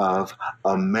name of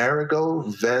Amerigo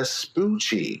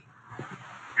Vespucci.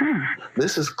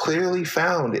 This is clearly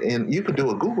found in, you could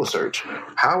do a Google search.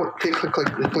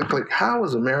 Click. How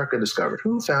was America discovered?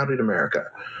 Who founded America?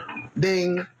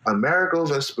 Ding, Amerigo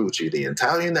Vespucci, the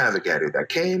Italian navigator that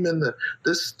came in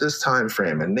this time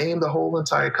frame and named the whole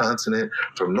entire continent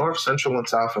from North, Central, and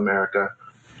South America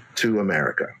to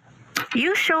America.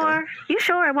 You sure? You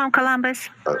sure it wasn't Columbus?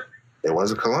 It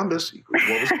wasn't Columbus.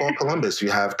 What was called Columbus?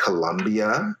 You have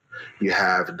Columbia, you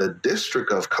have the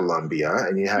District of Columbia,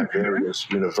 and you have various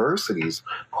universities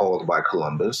called by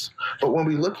Columbus. But when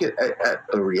we look at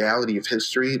the reality of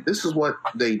history, this is what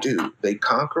they do. They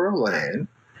conquer a land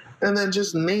and then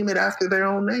just name it after their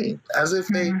own name, as if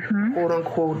they,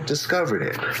 quote-unquote, discovered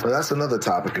it. But that's another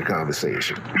topic of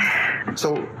conversation.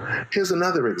 So here's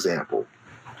another example.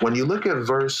 When you look at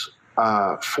verse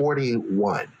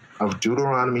 41 of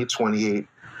Deuteronomy 28,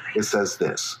 it says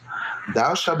this: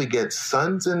 "Thou shalt beget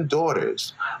sons and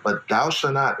daughters, but thou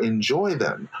shalt not enjoy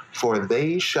them, for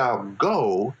they shall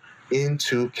go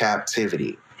into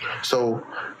captivity." So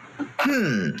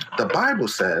the Bible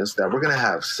says that we're going to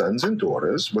have sons and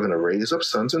daughters. We're going to raise up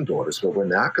sons and daughters, but we're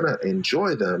not going to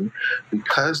enjoy them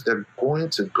because they're going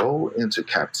to go into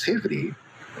captivity.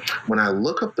 When I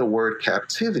look up the word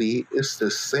captivity, it's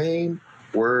the same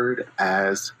word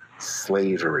as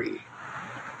slavery.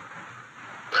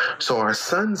 So our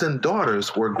sons and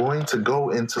daughters were going to go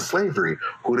into slavery.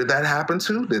 Who did that happen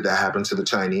to? Did that happen to the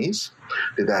Chinese?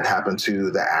 Did that happen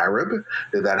to the Arab?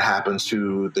 Did that happen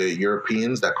to the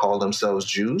Europeans that call themselves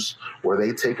Jews? Were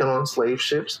they taken on slave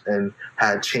ships and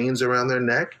had chains around their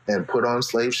neck and put on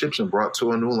slave ships and brought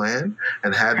to a new land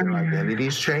and had their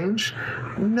identities changed?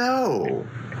 No.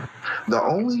 The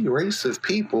only race of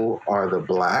people are the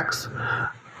blacks,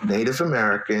 Native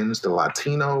Americans, the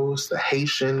Latinos, the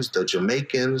Haitians, the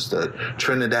Jamaicans, the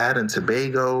Trinidad and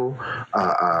Tobago,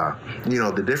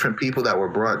 the different people that were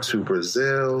brought to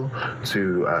Brazil,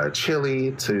 to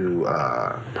Chile, to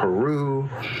Peru,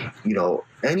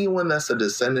 anyone that's a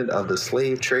descendant of the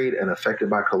slave trade and affected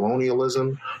by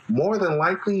colonialism, more than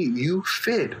likely you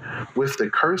fit with the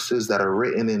curses that are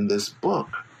written in this book,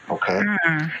 okay?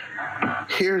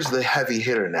 Here's the heavy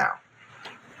hitter now.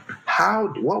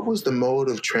 What was the mode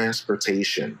of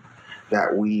transportation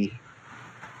that we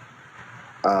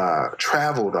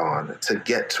traveled on to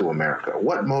get to America?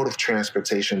 What mode of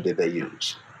transportation did they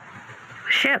use?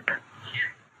 Ship.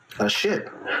 A ship.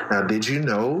 Now, did you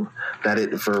know that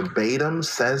it verbatim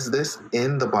says this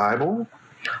in the Bible?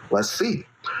 Let's see.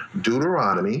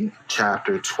 Deuteronomy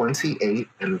chapter 28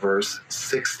 and verse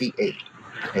 68.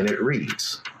 And it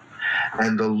reads,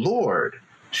 "And the Lord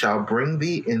shall bring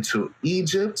thee into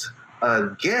Egypt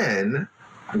again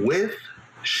with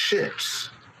ships.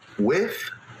 So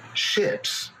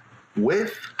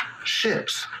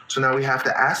now we have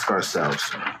to ask ourselves,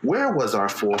 where was our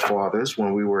forefathers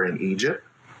when we were in Egypt?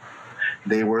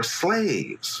 They were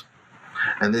slaves.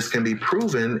 And this can be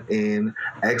proven in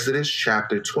Exodus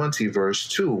chapter 20, verse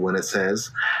 2, when it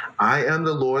says, I am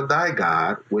the Lord thy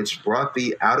God, which brought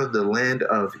thee out of the land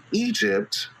of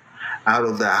Egypt, out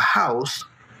of the house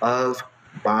of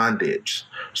bondage.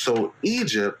 So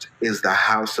Egypt is the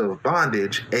house of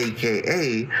bondage,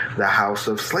 aka the house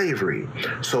of slavery.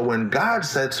 So when God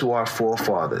said to our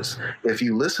forefathers, if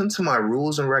you listen to my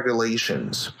rules and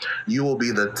regulations, you will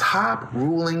be the top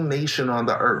ruling nation on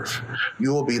the earth.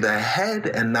 You will be the head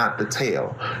and not the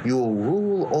tail. You will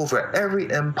rule over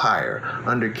every empire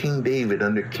under King David,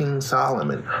 under King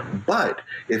Solomon. But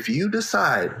if you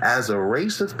decide as a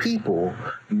race of people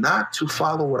not to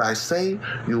follow what I say,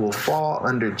 you will fall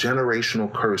under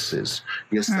generational curses.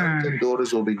 Your sons and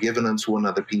daughters will be given unto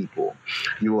another people.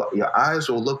 Your eyes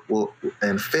will look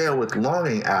and fail with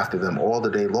longing after them all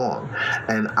the day long.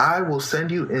 And I will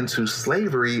send you into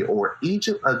slavery or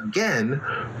Egypt again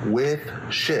with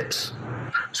ships.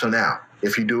 So now,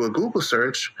 if you do a Google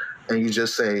search and you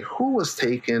just say, who was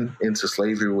taken into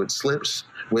slavery with ships,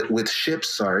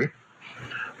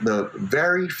 the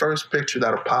very first picture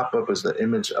that'll pop up is the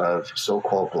image of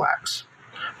so-called blacks.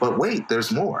 But wait,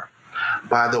 there's more.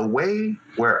 By the way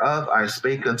whereof I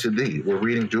spake unto thee. We're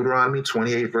reading Deuteronomy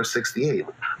 28, verse 68.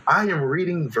 I am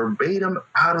reading verbatim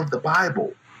out of the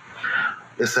Bible.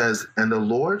 It says, and the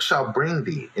Lord shall bring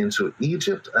thee into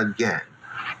Egypt again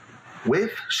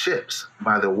with ships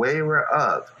by the way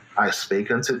whereof I spake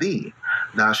unto thee.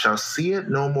 Thou shalt see it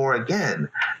no more again.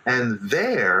 And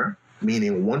there,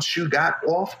 meaning once you got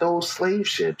off those slave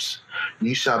ships,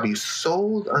 you shall be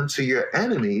sold unto your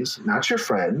enemies, not your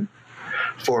friend,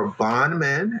 for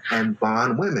bondmen and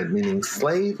bondwomen, meaning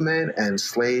slave men and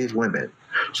slave women.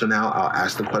 So now I'll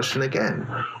ask the question again.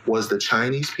 Was the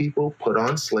Chinese people put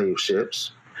on slave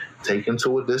ships, taken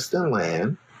to a distant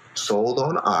land, sold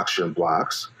on auction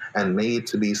blocks, and made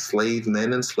to be slave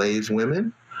men and slave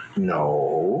women?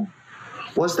 No.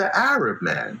 Was the Arab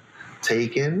man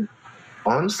taken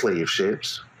on slave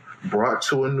ships, brought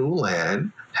to a new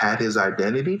land, had his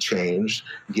identity changed,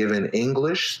 given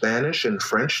English, Spanish, and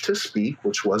French to speak,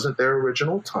 which wasn't their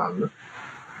original tongue,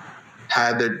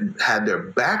 had their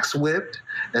backs whipped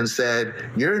and said,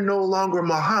 you're no longer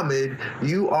Muhammad,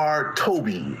 you are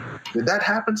Toby. Did that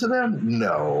happen to them?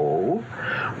 No.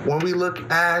 When we look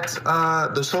at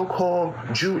the so-called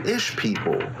Jewish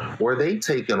people, were they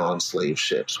taken on slave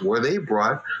ships? Were they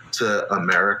brought to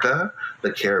America,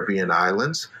 the Caribbean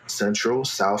islands, Central,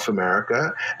 South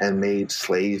America, and made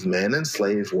slave men and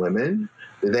slave women?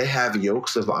 Did they have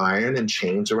yokes of iron and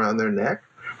chains around their neck?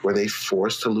 Were they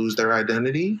forced to lose their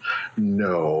identity?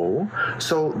 No.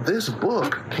 So this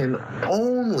book can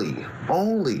only,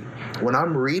 when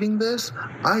I'm reading this,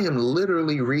 I am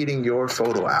literally reading your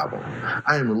photo album.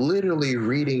 I am literally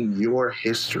reading your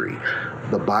history.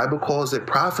 The Bible calls it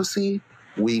prophecy.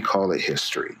 we call it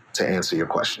history, to answer your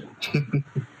question.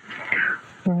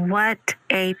 What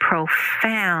a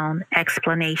profound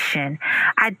explanation.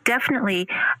 I definitely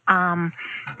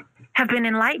have been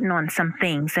enlightened on some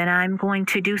things, and I'm going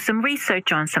to do some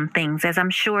research on some things, as I'm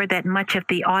sure that much of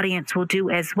the audience will do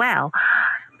as well.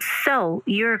 So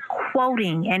you're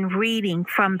quoting and reading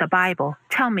from the Bible.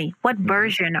 Tell me, what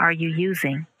version are you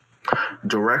using?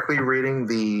 Directly reading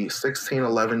the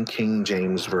 1611 King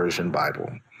James Version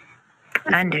Bible.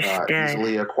 Understood.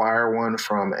 Easily acquire one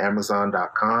from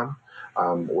Amazon.com,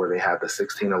 where they have the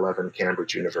 1611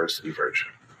 Cambridge University version.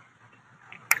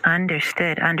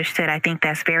 Understood. I think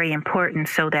that's very important,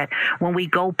 so that when we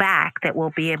go back, that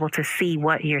we'll be able to see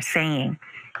what you're saying.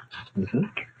 Mm-hmm.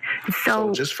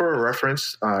 So just for a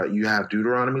reference, you have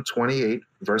Deuteronomy 28,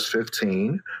 verse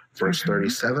 15, verse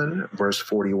 37, verse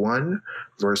 41,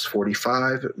 verse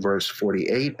 45, verse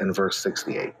 48, and verse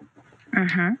 68.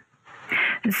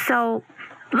 So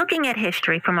looking at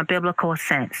history from a biblical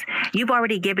sense, you've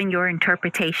already given your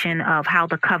interpretation of how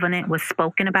the covenant was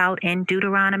spoken about in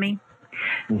Deuteronomy.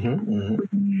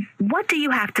 What do you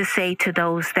have to say to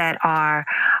those that are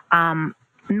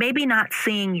maybe not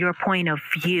seeing your point of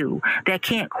view, that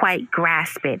can't quite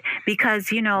grasp it? Because,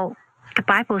 the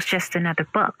Bible is just another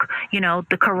book. The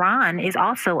Quran is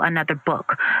also another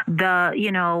book. The,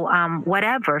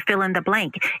 whatever, fill in the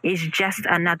blank, is just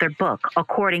another book,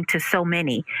 according to so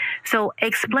many. So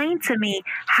explain to me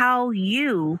how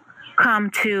you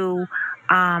come to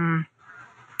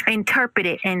interpret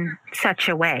it in such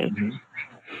a way.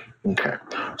 Okay.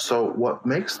 So what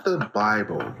makes the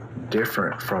Bible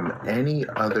different from any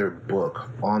other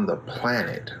book on the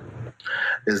planet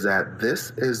is that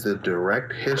this is the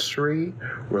direct history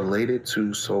related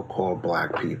to so-called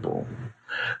Black people.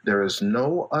 There is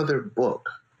no other book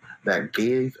that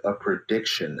gave a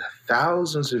prediction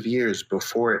thousands of years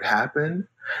before it happened,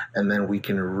 and then we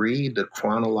can read the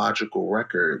chronological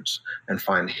records and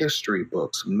find history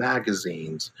books,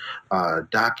 magazines,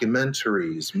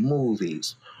 documentaries,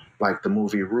 movies, like the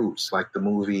movie Roots, like the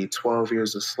movie 12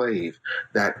 Years a Slave,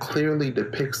 that clearly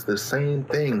depicts the same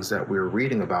things that we're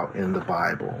reading about in the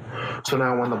Bible. So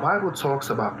now when the Bible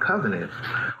talks about covenant,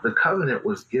 the covenant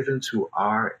was given to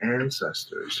our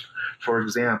ancestors. For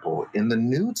example, in the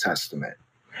New Testament,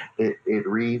 it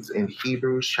reads in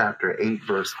Hebrews chapter 8,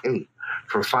 verse 8,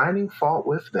 for finding fault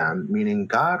with them, meaning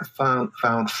God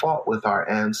found fault with our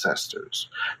ancestors,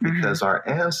 because our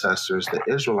ancestors, the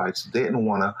Israelites, didn't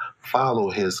want to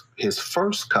follow his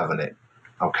first covenant.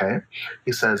 Okay?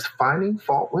 He says, finding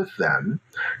fault with them,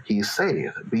 he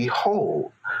saith,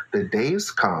 behold, the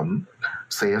days come,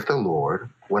 saith the Lord,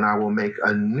 when I will make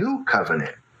a new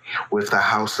covenant with the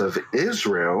house of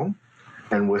Israel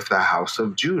and with the house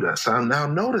of Judah. So now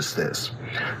notice this.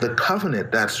 The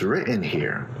covenant that's written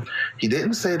here, he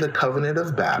didn't say the covenant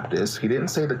of Baptists. He didn't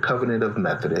say the covenant of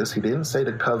Methodists. He didn't say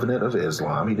the covenant of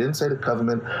Islam. He didn't say the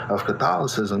covenant of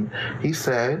Catholicism. He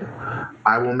said,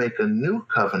 I will make a new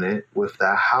covenant with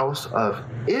the house of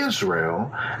Israel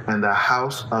and the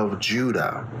house of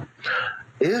Judah.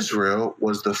 Israel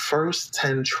was the first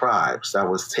 10 tribes that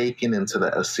was taken into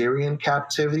the Assyrian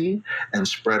captivity and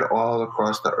spread all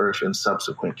across the earth in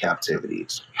subsequent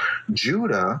captivities.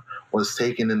 Judah was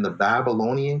taken in the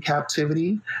Babylonian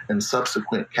captivity and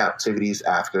subsequent captivities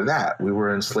after that. We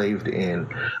were enslaved in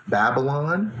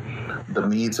Babylon, the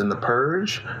Medes and the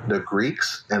Persians, the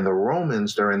Greeks, and the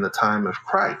Romans during the time of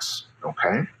Christ.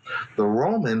 Okay? The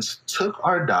Romans took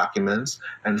our documents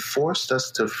and forced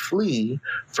us to flee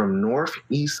from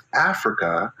Northeast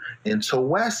Africa into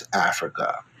West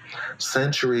Africa.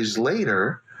 Centuries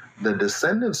later, the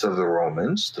descendants of the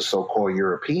Romans, the so-called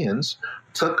Europeans,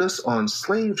 took us on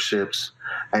slave ships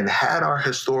and had our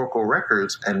historical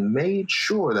records and made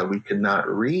sure that we could not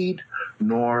read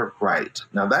nor write.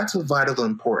 Now, that's of vital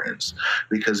importance,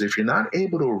 because if you're not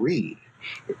able to read,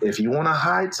 if you want to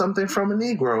hide something from a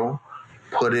Negro,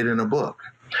 put it in a book.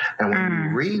 And when you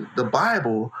read the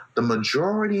Bible, the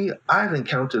majority, I've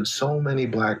encountered so many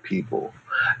Black people.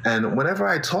 And whenever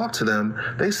I talk to them,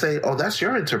 they say, oh, that's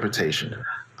your interpretation.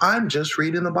 I'm just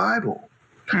reading the Bible.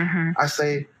 I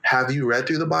say, have you read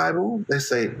through the Bible? They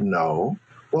say, no.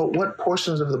 Well, what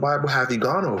portions of the Bible have you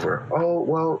gone over? Oh,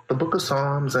 well, the book of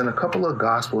Psalms and a couple of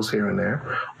Gospels here and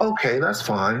there. Okay, that's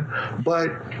fine. But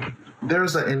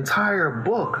there's an entire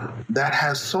book that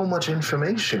has so much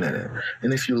information in it.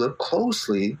 And if you look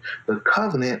closely, the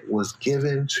covenant was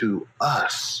given to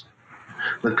us.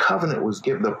 The covenant was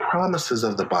given, the promises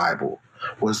of the Bible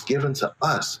was given to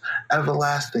us.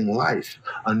 Everlasting life,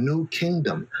 a new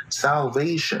kingdom,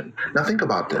 salvation. Now think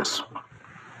about this.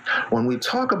 When we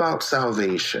talk about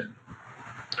salvation,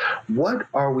 what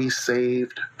are we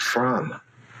saved from.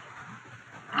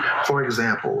 For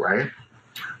example, right?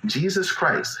 Jesus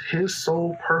Christ, his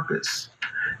sole purpose,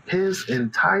 his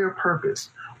entire purpose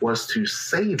was to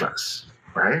save us,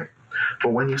 right?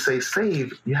 But when you say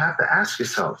save, you have to ask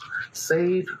yourself,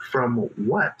 save from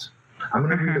what? I'm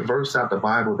going to read a verse out the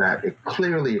Bible that it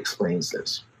clearly explains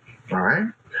this, all right?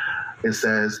 It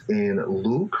says in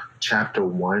Luke chapter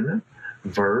 1,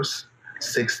 verse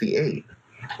 68,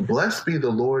 "Blessed be the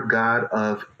Lord God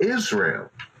of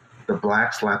Israel, the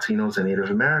blacks, Latinos, and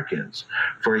Native Americans,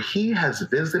 for he has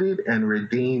visited and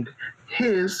redeemed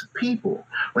his people."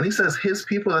 When he says his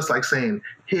people, that's like saying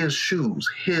his shoes,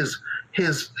 his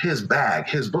bag,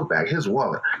 his book bag, his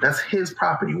wallet. That's his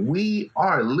property. We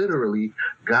are literally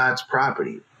God's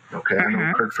property. Okay, I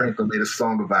know Kirk Franklin made a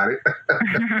song about it,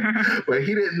 but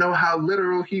he didn't know how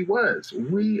literal he was.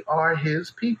 We are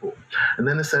his people. And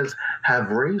then it says,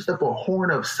 "have raised up a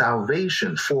horn of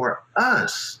salvation for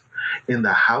us in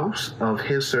the house of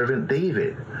his servant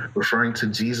David," referring to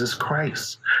Jesus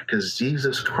Christ, because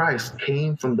Jesus Christ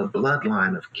came from the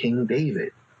bloodline of King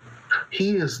David.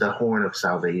 He is the horn of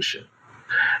salvation.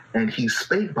 "And he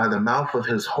spake by the mouth of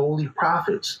his holy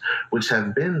prophets, which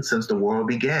have been since the world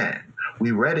began."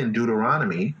 We read in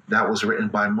Deuteronomy that was written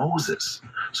by Moses.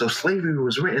 So slavery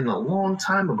was written a long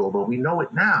time ago, but we know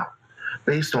it now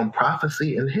based on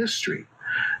prophecy and history.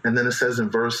 And then it says in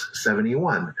verse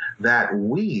 71 that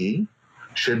we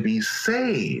should be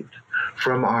saved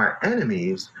from our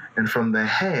enemies and from the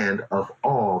hand of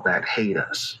all that hate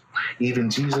us. Even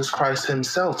Jesus Christ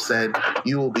himself said,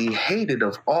 "You will be hated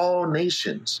of all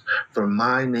nations for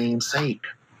my name's sake."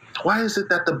 Why is it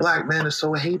that the black man is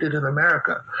so hated in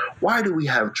America? Why do we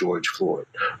have George Floyd?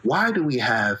 Why do we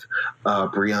have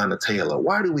Breonna Taylor?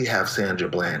 Why do we have Sandra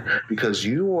Bland? Because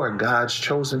you are God's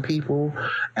chosen people,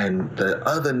 and the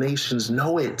other nations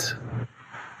know it.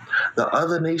 The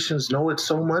other nations know it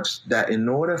so much that in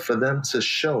order for them to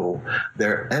show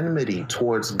their enmity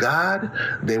towards God,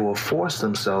 they will force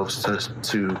themselves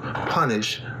to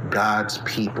punish God's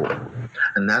people.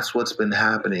 And that's what's been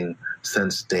happening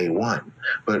since day one.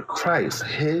 But Christ,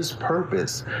 his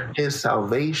purpose, his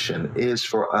salvation is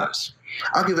for us.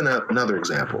 I'll give another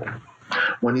example.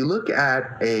 When you look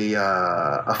at a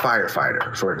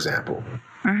firefighter, for example,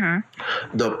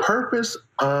 the purpose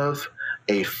of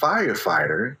a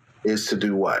firefighter is to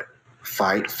do what?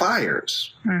 Fight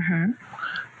fires.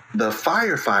 The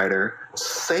firefighter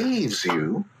saves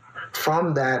you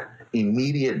from that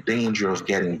immediate danger of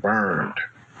getting burned.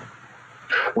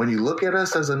 When you look at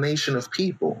us as a nation of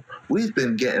people, we've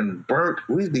been getting burnt.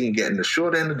 We've been getting the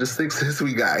short end of the stick since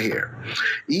we got here.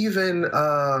 Even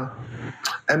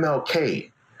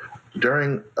MLK,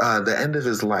 during the end of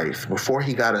his life, before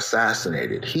he got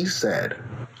assassinated, he said,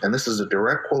 and this is a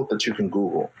direct quote that you can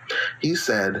Google, he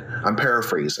said, I'm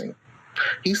paraphrasing,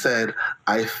 he said,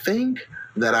 "I think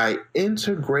that I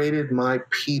integrated my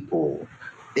people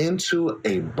into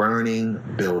a burning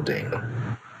building."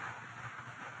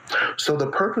 So the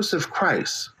purpose of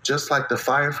Christ, just like the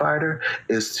firefighter,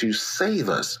 is to save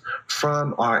us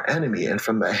from our enemy and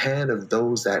from the hand of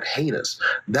those that hate us.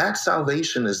 That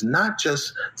salvation is not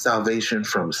just salvation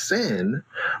from sin,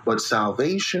 but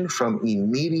salvation from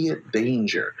immediate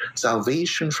danger,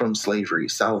 salvation from slavery,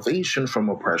 salvation from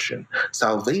oppression,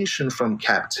 salvation from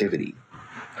captivity.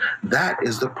 That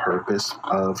is the purpose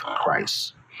of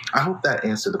Christ. I hope that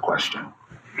answered the question.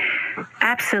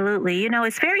 Absolutely. You know,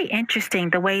 it's very interesting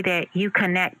the way that you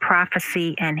connect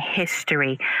prophecy and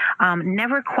history.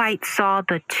 Never quite saw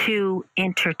the two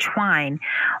intertwine,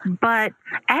 but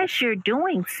as you're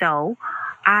doing so,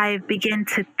 I begin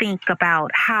to think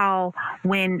about how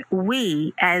when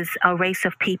we, as a race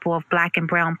of people, of Black and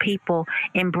brown people,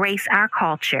 embrace our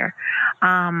culture,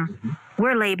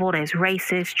 we're labeled as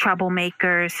racist,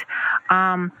 troublemakers.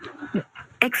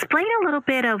 Explain a little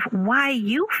bit of why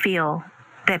you feel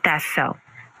that that's so.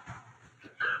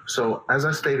 So, as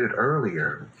I stated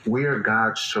earlier, we are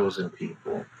God's chosen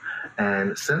people.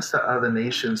 And since the other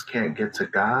nations can't get to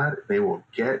God, they will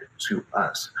get to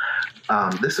us.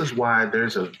 This is why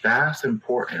there's a vast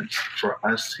importance for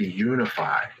us to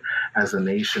unify as a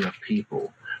nation of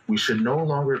people. We should no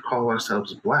longer call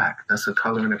ourselves Black. That's a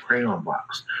color in a crayon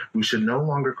box. We should no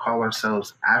longer call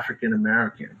ourselves African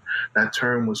American. That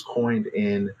term was coined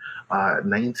in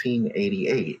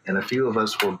 1988, and a few of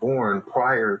us were born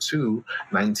prior to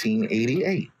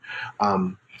 1988.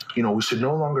 We should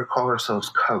no longer call ourselves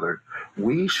colored.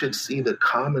 we should see the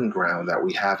common ground that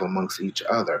we have amongst each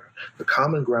other. The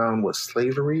common ground was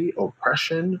slavery,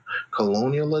 oppression,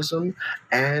 colonialism,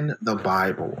 and the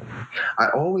Bible. I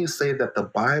always say that the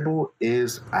Bible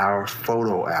is our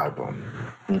photo album,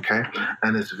 okay?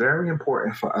 And it's very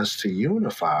important for us to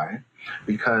unify,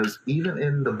 because even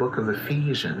in the book of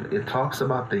Ephesians, it talks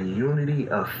about the unity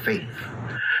of faith.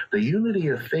 The unity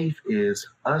of faith is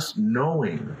us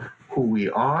knowing who we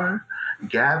are,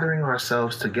 gathering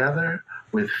ourselves together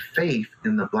with faith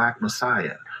in the Black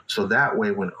Messiah. So that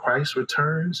way, when Christ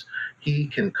returns, he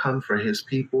can come for his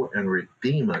people and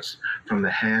redeem us from the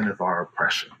hand of our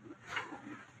oppression.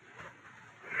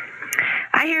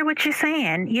 I hear what you're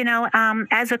saying. You know,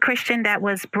 as a Christian that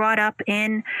was brought up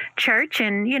in church,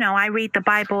 and, you know, I read the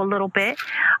Bible a little bit.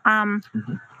 I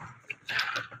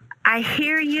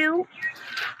hear you.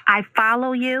 I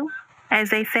follow you. As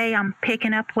they say, I'm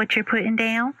picking up what you're putting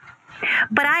down.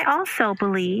 But I also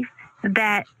believe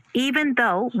that even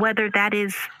though, whether that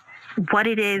is what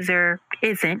it is or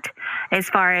isn't, as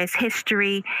far as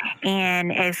history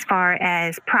and as far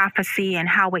as prophecy and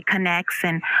how it connects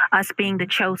and us being the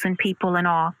chosen people and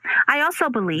all, I also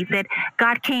believe that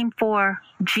God came for,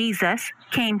 Jesus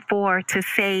came for to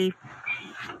save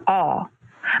all.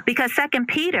 Because 2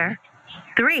 Peter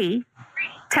 3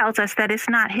 tells us that it's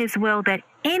not his will that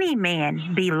any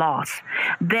man be lost,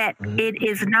 that it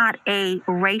is not a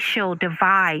racial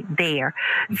divide there.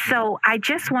 So I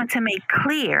just want to make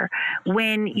clear,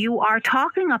 when you are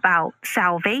talking about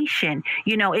salvation,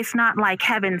 you know, it's not like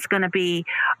heaven's going to be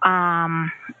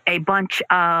a bunch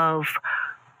of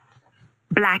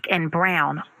black and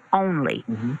brown only.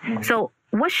 So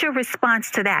what's your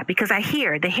response to that? Because I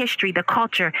hear the history, the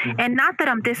culture, and not that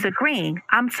I'm disagreeing,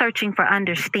 I'm searching for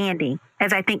understanding,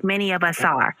 as I think many of us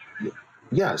are.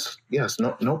 Yes,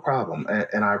 no problem.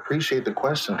 And I appreciate the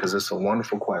question, because it's a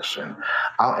wonderful question.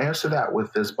 I'll answer that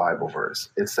with this Bible verse.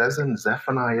 It says in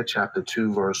Zephaniah chapter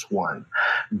 2, verse 1,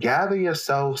 "Gather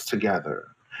yourselves together,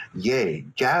 yea,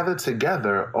 gather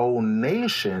together, O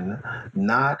nation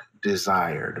not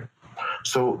desired."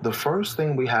 So the first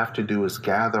thing we have to do is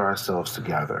gather ourselves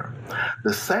together.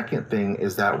 The second thing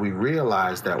is that we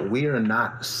realize that we are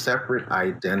not separate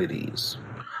identities.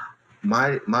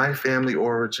 My family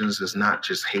origins is not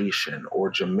just Haitian or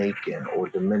Jamaican or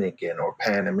Dominican or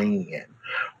Panamanian.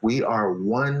 We are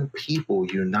one people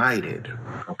united,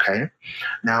 okay?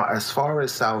 Now, as far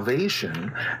as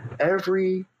salvation,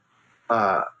 every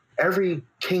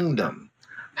kingdom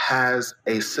has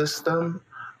a system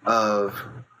of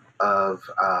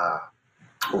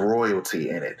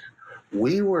royalty in it.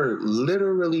 We were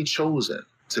literally chosen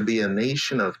to be a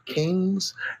nation of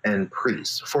kings and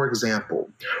priests. For example,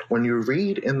 when you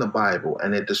read in the Bible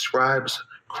and it describes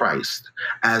Christ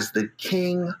as the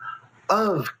King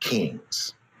of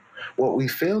Kings, what we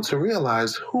fail to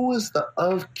realize, who is the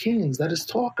of kings that is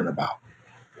talking about?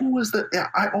 Who is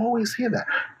I always hear that.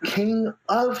 King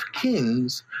of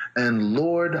Kings and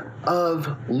Lord of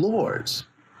Lords.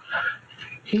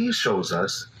 He shows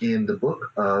us in the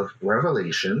book of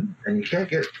Revelation, and you can't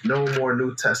get no more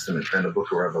New Testament than the book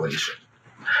of Revelation,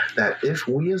 that if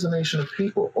we as a nation of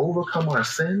people overcome our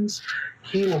sins,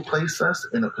 he will place us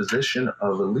in a position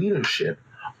of leadership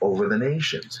over the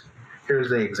nations. Here's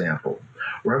the example.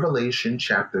 Revelation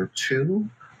chapter 2,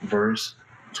 verse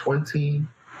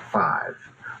 25.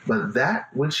 "But that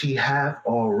which ye have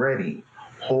already,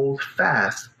 hold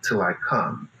fast till I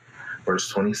come." Verse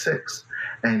 26.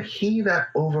 "And he that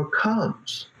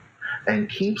overcomes and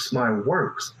keeps my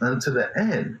works unto the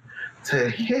end, to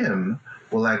him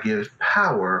will I give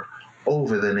power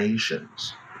over the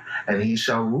nations. And he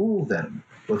shall rule them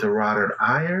with a rod of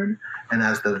iron, and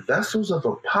as the vessels of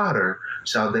a potter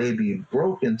shall they be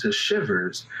broken to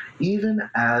shivers, even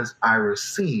as I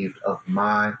received of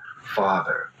my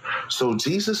Father." So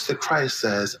Jesus the Christ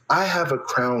says, I have a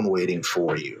crown waiting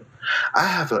for you. I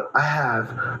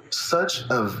have such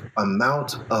an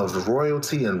amount of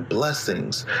royalty and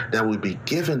blessings that will be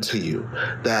given to you,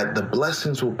 that the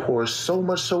blessings will pour so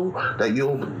much so that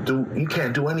you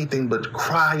can't do anything but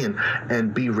cry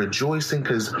and be rejoicing.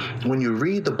 Because when you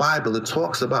read the Bible, it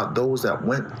talks about those that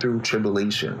went through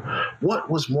tribulation.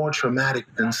 What was more traumatic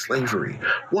than slavery?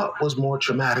 What was more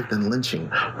traumatic than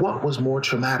lynching? What was more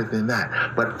traumatic than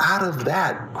that? But out of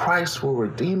that, Christ will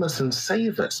redeem us and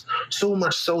save us, so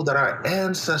much so that our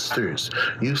ancestors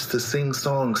used to sing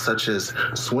songs such as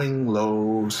 "Swing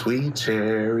Low, Sweet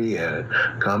Chariot,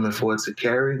 coming forth to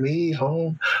carry me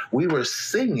home." We were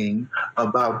singing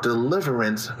about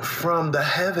deliverance from the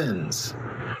heavens.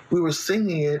 We were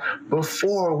singing it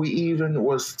before we even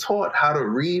was taught how to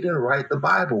read and write the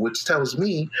Bible, which tells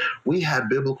me we had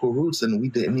biblical roots and we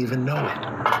didn't even know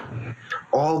it.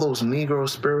 All those Negro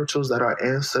spirituals that our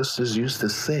ancestors used to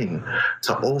sing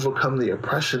to overcome the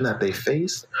oppression that they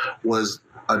faced was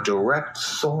a direct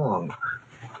song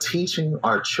teaching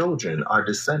our children, our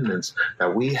descendants,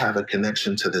 that we have a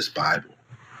connection to this Bible.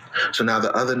 So now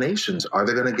the other nations, are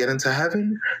they going to get into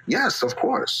heaven? Yes, of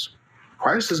course.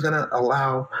 Christ is going to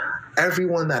allow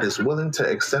everyone that is willing to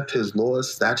accept his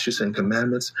laws, statutes, and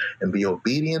commandments and be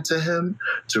obedient to him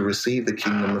to receive the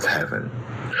kingdom of heaven.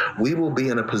 We will be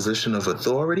in a position of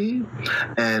authority,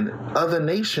 and other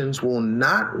nations will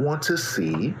not want to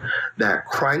see that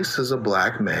Christ is a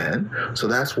black man. So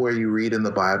that's where you read in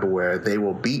the Bible where they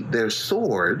will beat their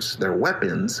swords, their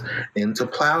weapons, into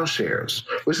plowshares,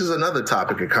 which is another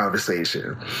topic of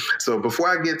conversation. So before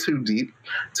I get too deep,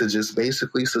 to just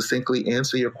basically succinctly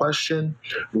answer your question,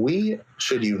 we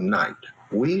should unite.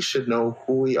 We should know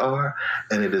who we are,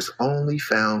 and it is only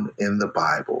found in the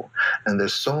Bible. And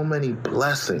there's so many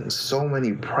blessings, so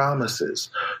many promises,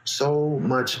 so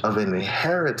much of an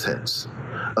inheritance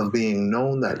of being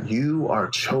known that you are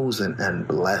chosen and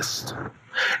blessed.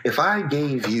 If I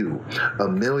gave you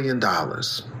 $1 million,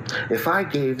 if I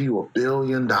gave you $1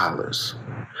 billion,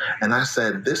 and I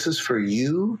said, this is for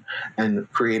you, and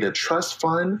create a trust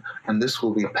fund, and this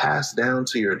will be passed down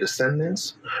to your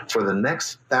descendants for the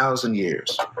next 1,000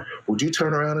 years, would you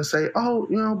turn around and say, oh,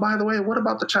 by the way, what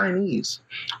about the Chinese?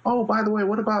 Oh, by the way,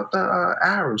 what about the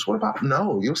Arabs? What about,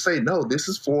 no, you'll say, no, this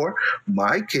is for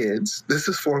my kids. This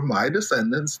is for my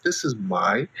descendants. This is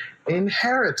my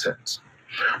inheritance.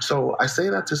 So I say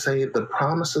that to say the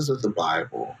promises of the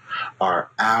Bible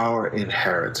are our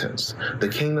inheritance. The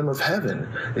kingdom of heaven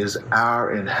is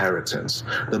our inheritance.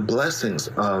 The blessings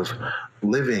of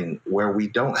living where we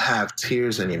don't have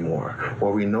tears anymore,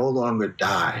 where we no longer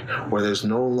die, where there's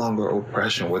no longer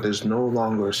oppression, where there's no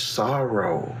longer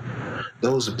sorrow.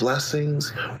 Those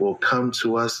blessings will come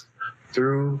to us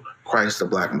through Christ the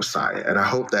Black Messiah. And I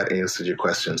hope that answered your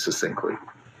question succinctly.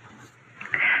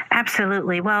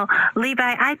 Absolutely. Well,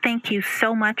 Levi, I thank you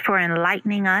so much for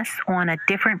enlightening us on a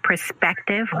different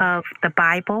perspective of the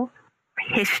Bible,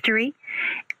 history,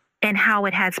 and how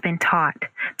it has been taught.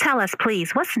 Tell us,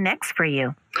 please, what's next for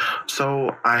you?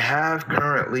 So I have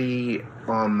currently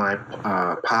on my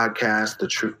podcast,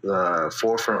 the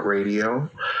Forefront Radio,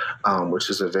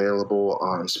 which is available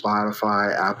on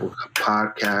Spotify, Apple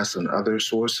Podcasts, and other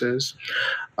sources,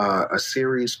 a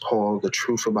series called The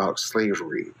Truth About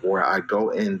Slavery, where I go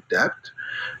in depth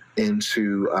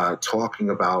into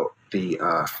talking about the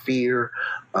fear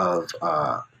of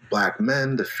Black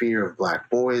men, the fear of Black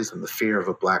boys, and the fear of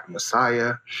a Black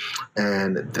Messiah.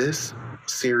 And this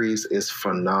series is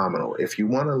phenomenal. If you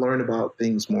want to learn about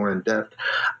things more in depth,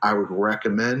 I would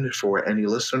recommend for any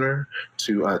listener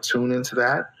to tune into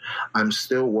that. I'm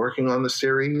still working on the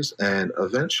series, and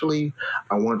eventually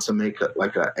I want to make an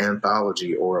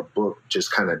anthology or a book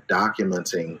just kind of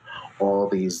documenting all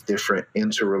these different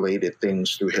interrelated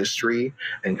things through history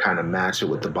and kind of match it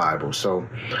with the Bible. So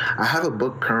I have a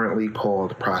book currently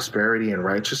called Prosperity and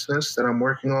Righteousness that I'm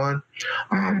working on.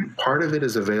 Part of it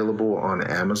is available on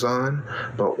Amazon,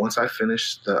 but once I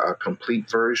finish the complete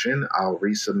version, I'll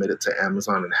resubmit it to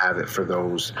Amazon and have it for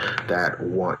those that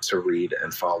want to read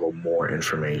and follow more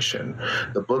information.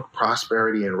 The book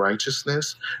Prosperity and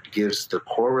Righteousness gives the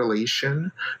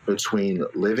correlation between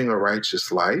living a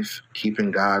righteous life, keeping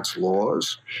God's laws,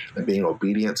 and being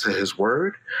obedient to his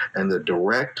word, and the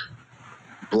direct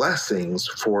blessings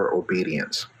for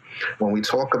obedience. When we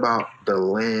talk about the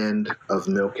land of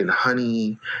milk and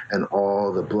honey and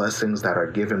all the blessings that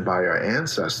are given by our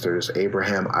ancestors,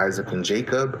 Abraham, Isaac, and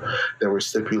Jacob, there were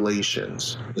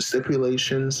stipulations. The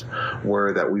stipulations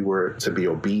were that we were to be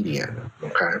obedient,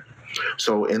 okay?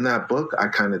 So in that book, I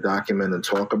kind of document and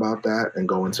talk about that and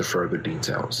go into further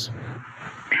details.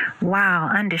 Wow,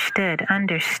 understood.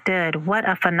 What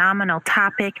a phenomenal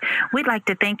topic. We'd like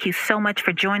to thank you so much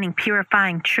for joining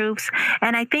Purifying Truths.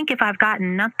 And I think if I've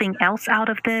gotten nothing else out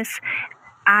of this,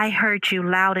 I heard you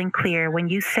loud and clear when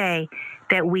you say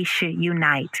that we should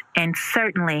unite. And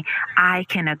certainly I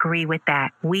can agree with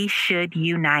that. We should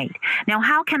unite. Now,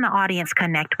 how can the audience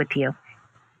connect with you?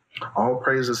 All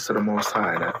praises to the Most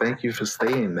High, and I thank you for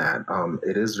stating that.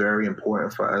 It is very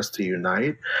important for us to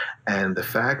unite, and the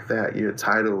fact that your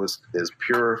title is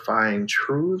Purifying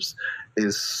Truths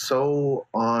is so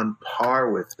on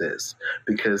par with this,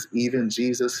 because even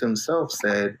Jesus himself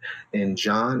said in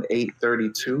John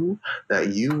 8:32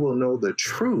 that you will know the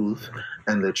truth,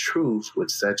 and the truth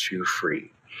would set you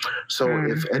free. So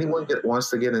if anyone wants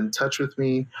to get in touch with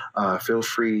me, feel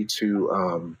free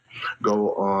to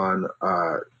go on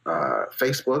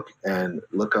Facebook and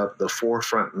look up The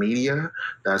Forefront Media.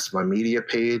 That's my media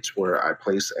page where I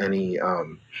place any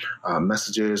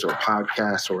messages or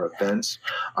podcasts or events.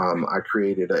 I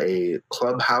created a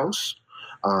clubhouse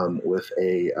with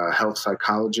a health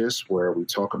psychologist where we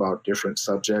talk about different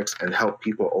subjects and help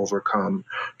people overcome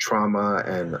trauma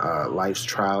and life's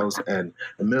trials. And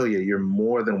Amelia, you're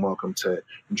more than welcome to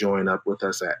join up with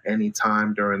us at any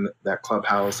time during that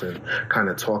clubhouse and kind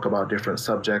of talk about different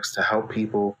subjects to help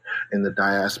people in the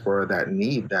diaspora that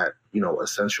need that,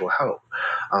 essential help.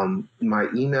 My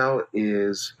email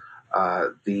is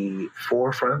the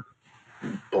Forefront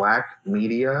Black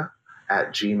Media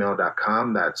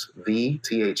 @gmail.com. That's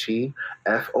THEFOR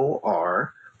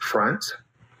front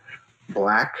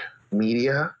Black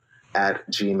Media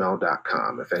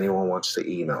 @gmail.com. If anyone wants to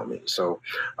email me. So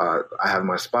I have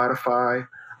my Spotify,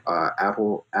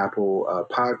 Apple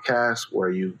Podcasts, where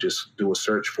you just do a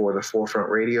search for The Forefront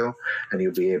Radio and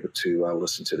you'll be able to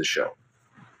listen to the show.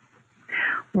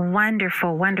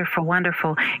 Wonderful, wonderful,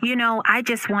 wonderful. I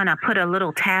just want to put a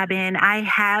little tab in. I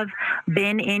have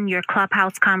been in your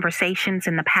clubhouse conversations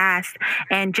in the past.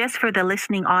 And just for the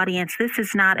listening audience, this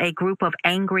is not a group of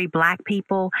angry Black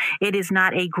people. It is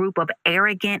not a group of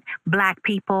arrogant Black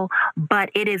people, but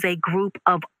it is a group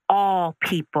of all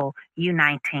people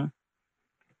uniting.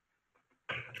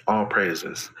 All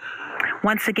praises.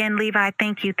 Once again, Levi,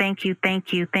 thank you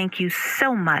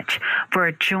so much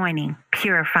for joining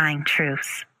Purifying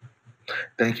Truths.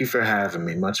 Thank you for having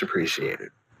me. Much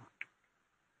appreciated.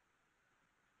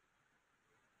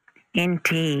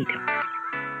 Indeed.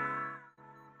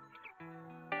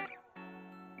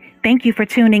 Thank you for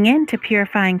tuning in to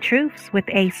Purifying Truths with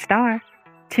A Star.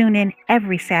 Tune in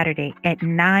every Saturday at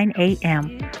 9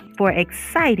 a.m. for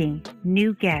exciting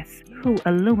new guests who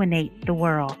illuminate the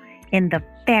world in the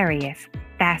various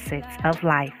facets of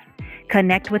life.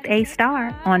 Connect with A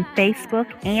Star on Facebook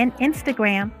and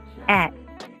Instagram at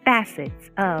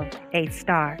Facets of A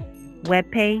Star.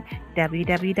 Webpage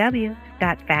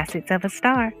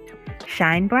www.facetsofastar.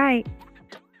 Shine bright.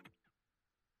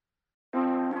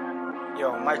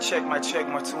 Yo, mic check, 1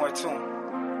 2 1 2.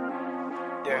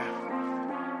 Yeah,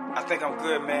 I think I'm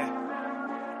good, man.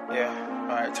 Yeah,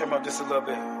 all right, turn me up just a little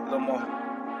bit, a little more.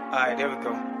 All right, there we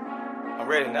go. I'm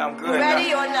ready now, I'm good.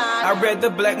 Ready or not? I read the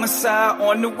Black Messiah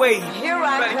on the way. Here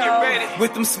I Better go. get ready.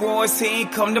 With them swords, he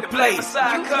ain't come to play. You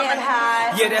can't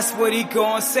hide. Yeah, that's what he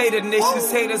gon' say. The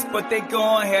nations hate us, but they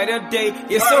gon' have their day.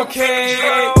 It's okay.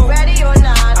 Ready or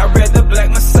not? I read the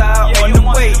Black Messiah on the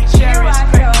way. Here I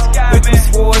go. With them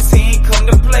swords, he ain't come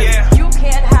to play. You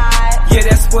can't hide. Yeah,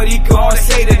 that's what he gon'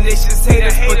 say. The nations hate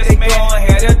us, but they gon'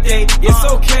 have their day. It's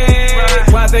okay.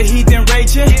 Why the heathen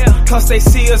raging? Cause they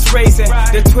see us raising.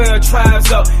 The 12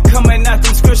 tribes up, coming out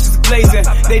them scriptures blazing.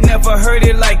 They never heard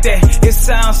it like that. It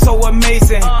sounds so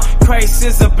amazing. Christ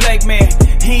is a black man.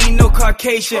 He ain't no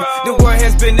Caucasian. The word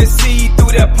has been deceived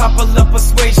through that popular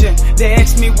persuasion. They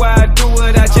ask me why I do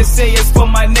it. I just say it's for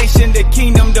my nation, the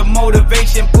kingdom, the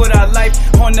motivation. Put our life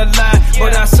on the line.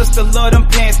 But our sister love them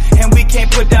pants, and we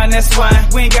can't put down that swine.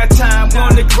 We ain't got time, we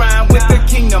on the grind with the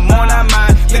kingdom on our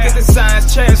mind. Look at the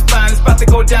signs, chariots flying, it's about to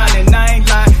go down, and I ain't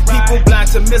lying. People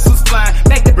blind to missiles flying,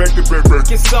 back to back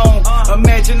it's on.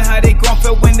 Imagine how they gon'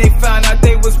 feel when they found out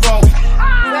they was wrong.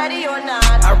 Ready or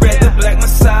not? I read the Black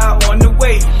Messiah on the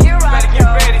way. Here I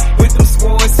go. With them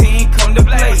swords, he ain't come to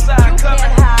play. You can't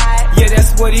hide. Yeah,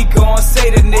 that's what he gon'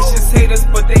 say. The nations hate us,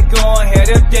 but they gon' have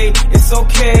their day. It's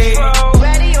okay.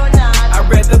 Ready or not? I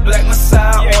read the Black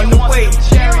Messiah on the way.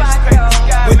 Here I go.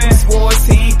 With them swords,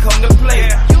 he ain't come to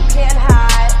play. You can't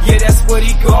hide. Yeah, that's what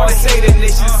he gon' say. The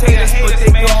nations hate us, but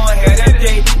they gon' have their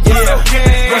day. It's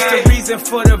okay. What's the reason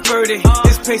for the verdict?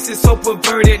 This place is so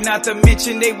perverted. Not to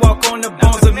mention they walk on the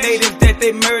bones of natives that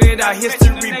they murdered. Our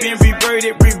history been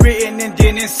reverted, rewritten, and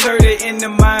then inserted in the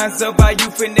minds of our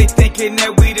youth, and they thinking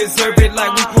that we deserve it.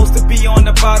 Like we supposed to be on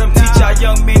the bottom. Teach our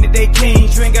young men that they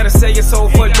kings. You ain't gotta sell your soul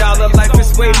for $1. Life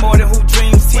is way more than who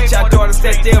dreams. Teach our daughters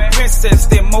that they're a princess,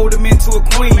 then mold them into a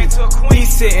queen.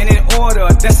 Decent and in order,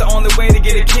 that's the only way to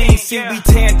get a king. See, we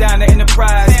tearing down the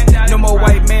enterprise. No more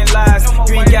white man lies.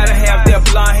 You ain't gotta have their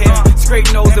blonde hair,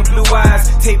 straight nose and blue eyes.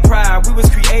 Take pride, we was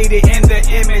created in the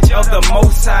image of the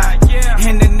Most High.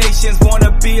 And the nations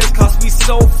wanna be us cause we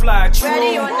so fly. True.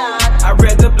 Ready or not? I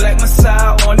read the Black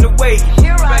Messiah on the way.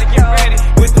 Here I go.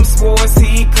 With them swords,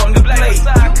 he ain't come to play. You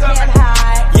can't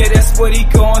hide. Yeah, that's what he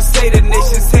gon' say. The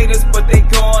nations hate us, but they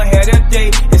gon' have their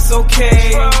day. It's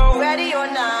okay. Ready or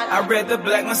not? I read the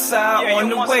Black Messiah on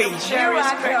the way. Here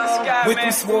I go. With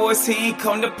them swords, he ain't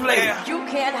come to play. You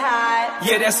can't hide.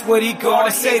 Yeah, that's what he gonna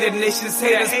say. The nations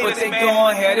hate us, but they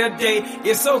gon' have their day.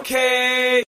 It's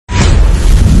okay.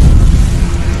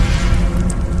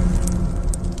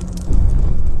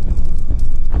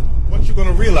 What you're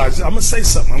gonna realize, I'm gonna say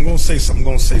something.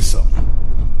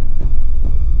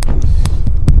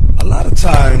 A lot of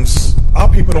times, our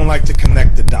people don't like to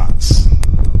connect the dots.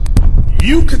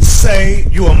 You could say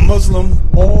you're a Muslim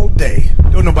all day.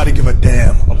 Don't nobody give a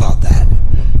damn about that.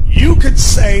 You could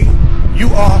say you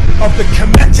are of the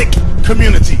Kemetic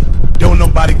community. Don't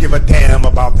nobody give a damn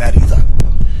about that either.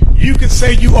 You could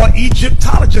say you are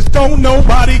Egyptologist. Don't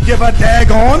nobody give a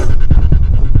daggone.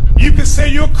 You can say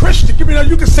you're a Christian.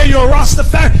 You can say you're a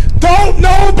Rastafari. Don't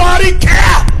nobody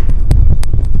care.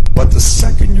 But the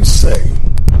second you say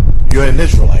you're an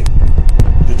Israelite,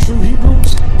 the true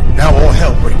Hebrews, now all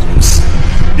hell breaks loose.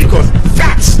 Because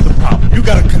that's the problem. You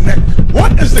gotta connect.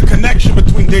 What is the connection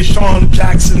between Deshaun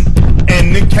Jackson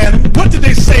and Nick Cannon? What did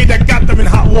they say that got them in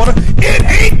hot water? It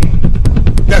ain't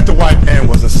that the white man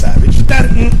was a savage. It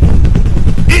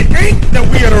ain't that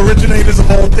we are the originators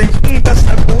of all things. That's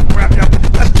that bull crap.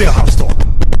 That's jailhouse talk.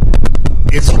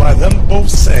 It's by them both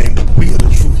saying we are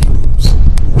the true Hebrews.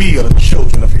 We are the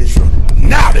children of Israel.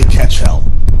 Now they catch hell.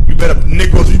 You better,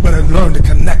 Negroes, you better learn to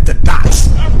connect the dots.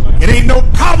 It ain't no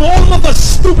problem. All of the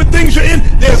stupid things you're in,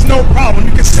 there's no problem.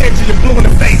 You can say it till you're blue in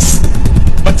the face.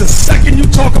 But the second you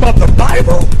talk about the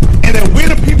Bible, and then we're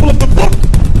the people of the book,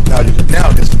 now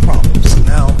there's problems.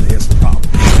 Now there's problems.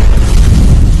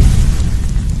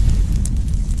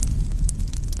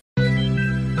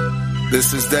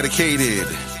 This is dedicated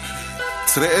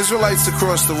to the Israelites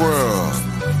across the world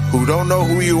who don't know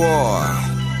who you are.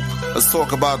 Let's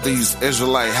talk about these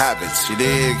Israelite habits, you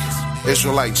dig?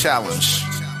 Israelite challenge.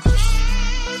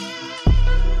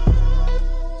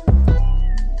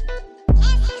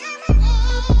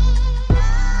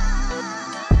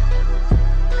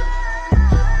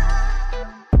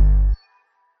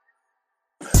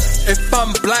 If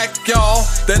I'm black, y'all,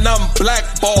 then I'm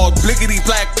blackballed. Blickety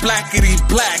black, blackety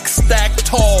black, stacked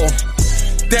tall.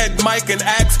 Dead Mike and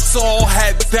Axe Saul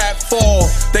had that fall.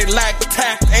 They lacked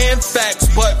tact and facts,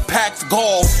 but packed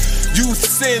gall. Youth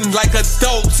sin like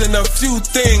adults in a few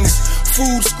things.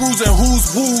 Food screws and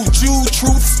who's woo, Jew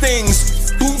truth stings.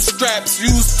 Bootstraps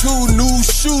use 2 new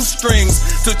shoestrings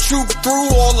to troop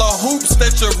through all the hoops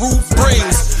that your roof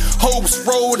brings. Hope's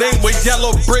road ain't with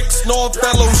yellow bricks nor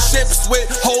fellowships with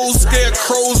holes,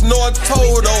 scarecrows nor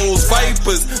totos.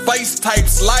 Vipers, vice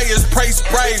types, liars, price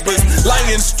bribers,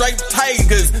 lions, striped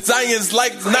tigers, Zions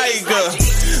like Niger.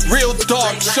 Real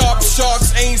dark, sharp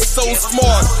sharks ain't so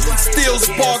smart. Steel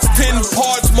sparks, 10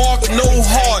 parts, mark no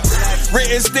heart.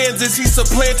 Written stanzas he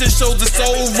supplanted, showed us so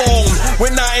wrong.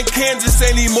 We're not in Kansas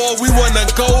anymore, we wanna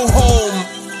go home.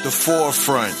 The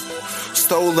forefront.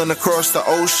 Stolen across the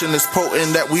ocean, it's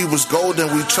potent that we was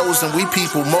golden, we chosen, we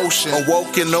people motion.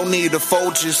 Awoken, no need of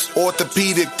Folgers,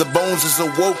 orthopedic, the bones is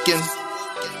awoken.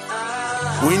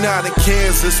 We not in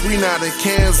Kansas, we not in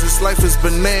Kansas. Life is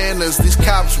bananas, these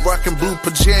cops rocking blue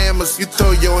pajamas. You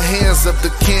throw your hands up to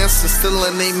cancer, still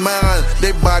in their mind,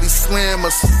 they body slam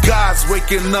us. God's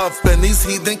waking up and these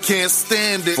heathen can't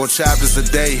stand it. 4 chapters a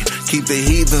day, keep the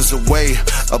heathens away.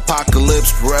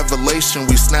 Apocalypse, revelation,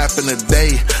 we snapping a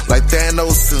day. Like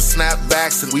Thanos and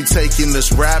snapbacks, and we taking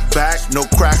this rap back. No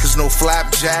crackers, no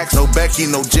flapjacks, no Becky,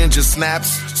 no ginger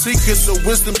snaps. Seekers of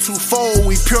wisdom twofold,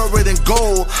 we purer than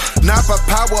gold. Not by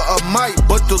power of might,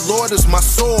 but the Lord is my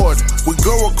sword. We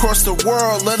go across the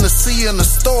world, let us see in the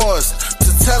stores,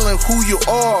 to telling who you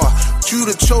are. You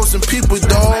the chosen people,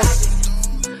 dog.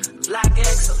 Black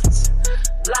excellence,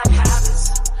 black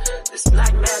habits, this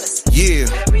black medicine. Yeah.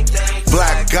 Everything.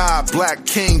 Black God, black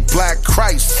King, black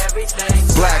Christ.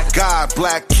 Everything. Black God,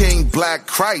 black King, black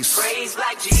Christ. Praise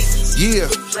black Jesus. Yeah.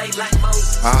 Play black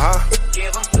Moses.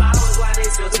 Give them flowers while they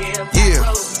still give yeah.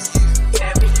 Roses.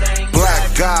 Everything.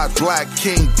 Black God, black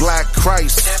King, black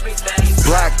Christ. Everything.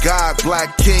 Black God,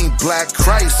 black King, black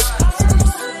Christ.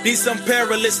 These some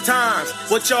perilous times.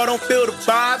 What y'all don't feel the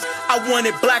vibes? I want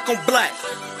it black on black,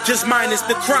 just minus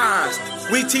the crimes.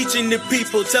 We teaching the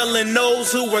people, telling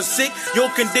those who are sick, your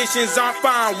conditions aren't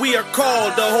fine. We are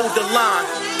called to hold the line.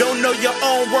 Don't know your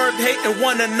own worth, hating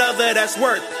one another, that's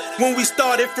worth. When we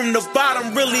started from the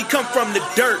bottom, really come from the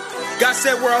dirt. God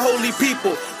said we're a holy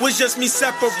people, was just me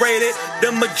separated.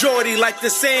 The majority, like the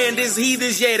sand, is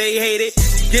heathens, yeah, they hate it.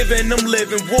 giving them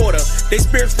living water. They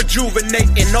spirits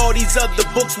rejuvenating. All these other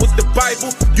books with the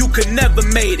Bible, you could never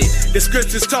made it. The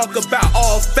scriptures talk about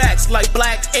all facts like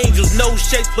black angels, no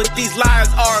shapes, but these liars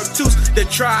are obtuse. The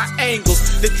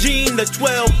triangles, the gene, the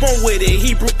 12 born with it.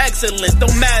 Hebrew excellence,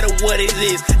 don't matter what it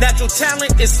is. Natural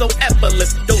talent is so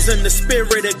effortless. Those in the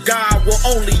spirit of God will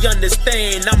only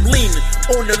understand. I'm leaning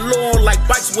on the Lord like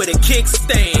bikes with a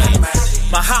kickstand.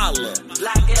 Mahala.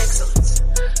 Black excellence,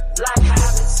 black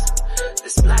habits,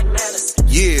 this black medicine.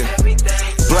 Yeah.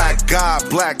 Everything. Black God,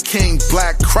 black King,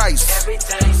 black Christ.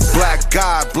 Everything. Black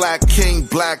God, black King,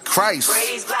 black Christ.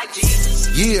 Praise black Jesus.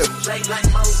 Yeah. Play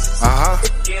like Moses. Uh-huh.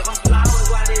 Give them flowers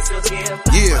while they still give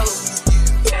black Yeah. roses.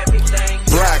 Everything.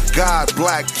 Black God,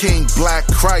 black King, black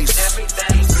Christ.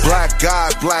 Everything. Black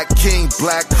God, black King,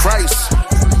 black Christ.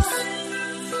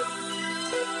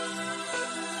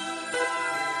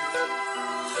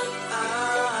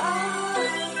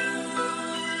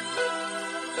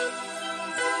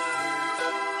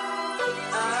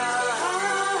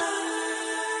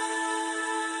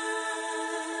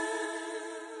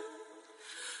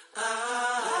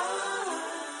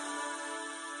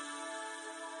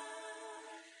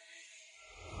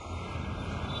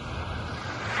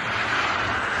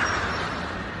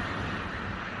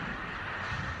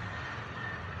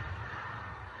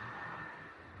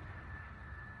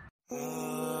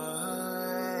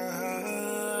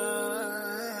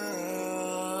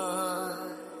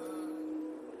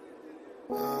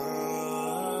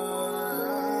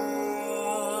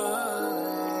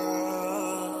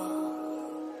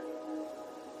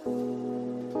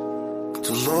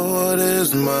 The Lord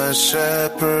is my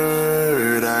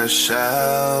shepherd, I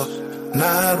shall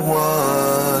not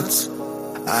want.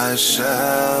 I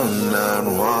shall not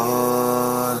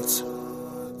want.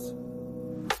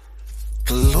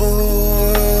 The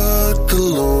Lord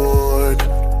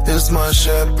is my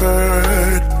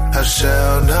shepherd, I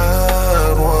shall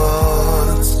not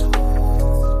want.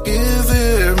 Give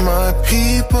ear, my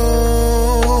people,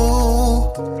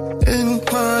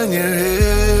 incline your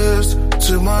ears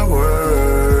to my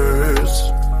words.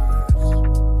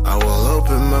 I will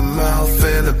open my mouth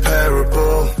in a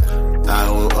parable. I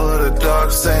will utter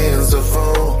dark sayings of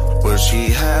old, which ye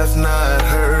have not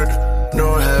heard,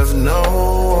 nor have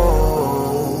known.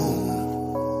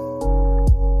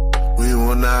 We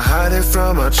will not hide it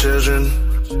from our children,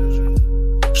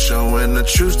 showing the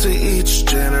truth to each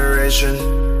generation,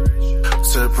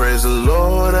 to praise the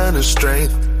Lord and His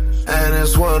strength and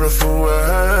His wonderful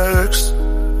works.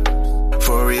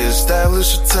 For He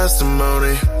established a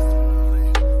testimony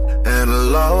and a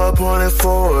law appointed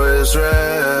for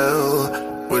Israel,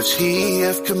 which He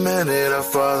hath commanded our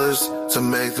fathers to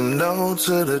make them known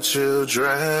to the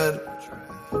children,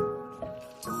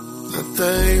 that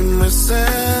they may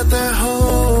set their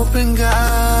hope in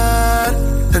God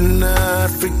and not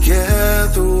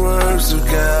forget the works of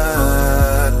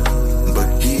God, but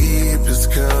keep His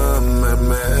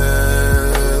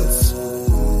commandments.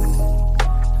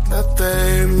 That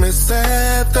they may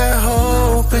set their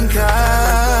hope in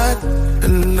God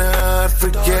and not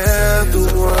forget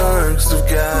the works of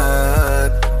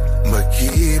God, but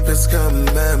keep His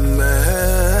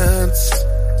commandments.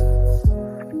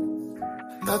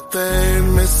 That they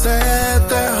may set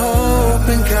their hope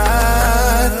in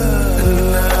God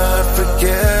and not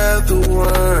forget the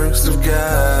works of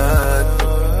God,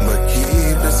 but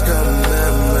keep His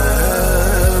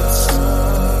commandments.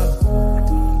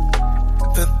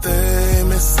 That they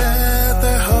may set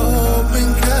their hope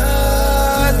in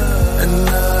God and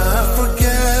not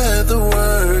forget the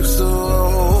works of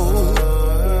old,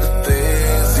 the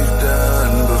things You've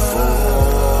done before.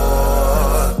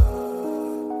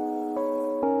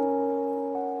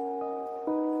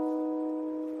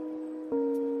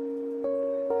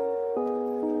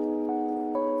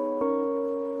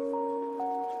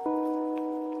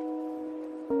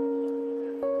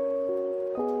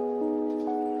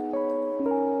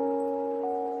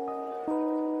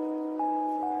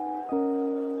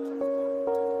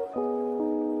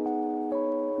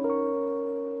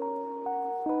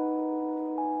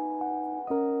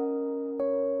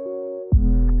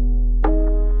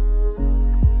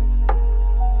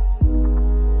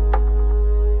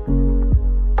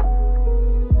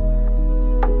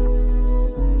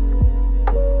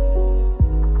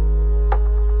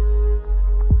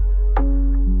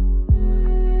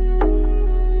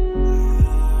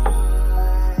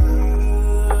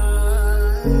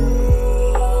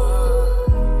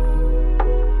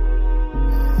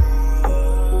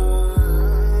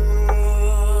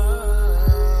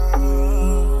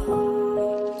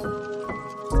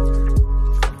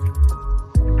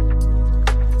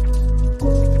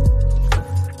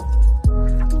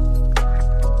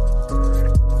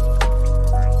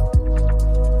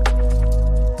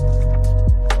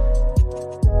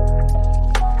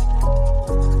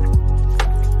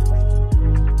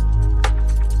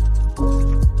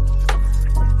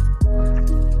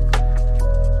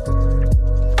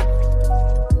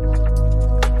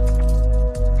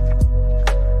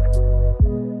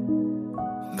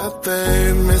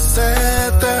 They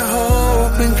misset their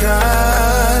hope in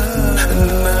God and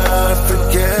not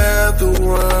forget the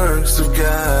works of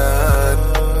God,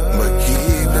 but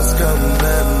keep His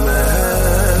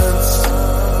commandments.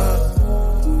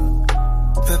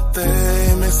 That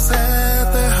they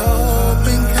misset their hope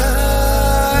in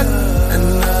God and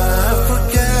not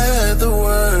forget the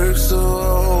works of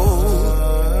old,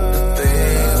 the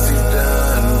things He's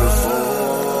done before.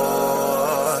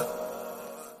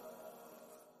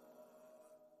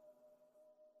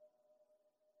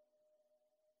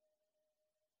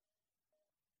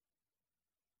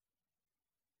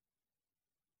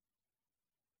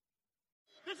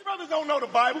 These brothers don't know the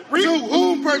Bible. To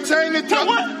whom pertaineth to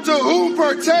what? To whom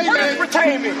pertaineth? What is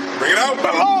pertaining? Bring it out.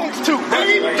 Belongs to.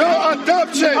 The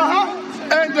adoption.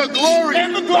 And the glory.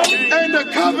 And the glory. And the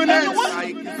covenant.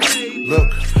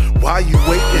 Look, why you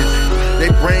waiting? They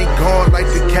brain gone like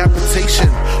decapitation.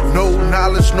 No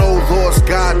knowledge, no laws,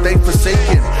 God, they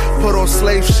forsaken. Put on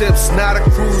slave ships, not a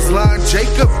cruise line,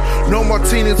 Jacob. No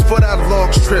martinis for that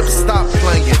long trip, stop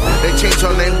playing. They changed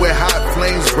our name with hot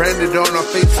flames branded on our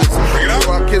faces.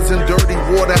 Throw our kids in dirty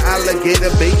water,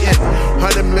 alligator baiting.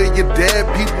 100 million dead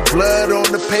people, blood on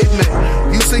the pavement.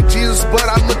 You say Jesus, but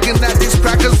I'm looking at these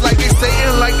crackers like they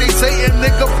saying,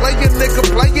 nigga playing.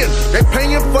 They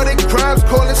paying for their crimes,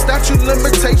 call it statute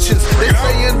limitations. They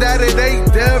saying that it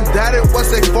ain't them, that it was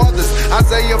their fathers.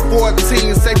 Isaiah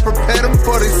 14 say prepare them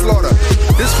for their slaughter.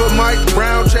 This for Mike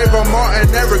Brown, Trayvon Martin,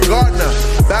 Eric Gardner.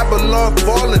 Babylon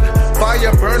falling,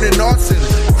 fire burning arson.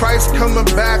 Christ coming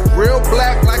back, real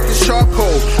black like the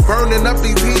charcoal. Burning up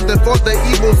these heathen for the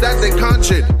evils that they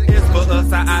conjured. It's for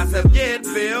us, our eyes have yet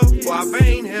failed, for our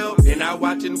vain help. In our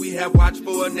watching, we have watched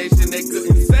for a nation that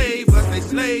couldn't save us. They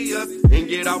slay us and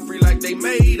get off free like they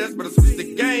made us. But I switch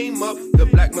the game up, the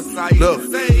black Messiah Look,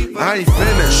 save us. I ain't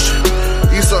finished.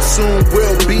 Esau soon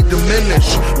will be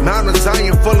diminished. Mount of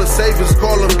Zion full of saviors,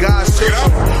 call them God's children.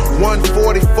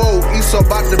 144, Esau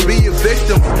about to be a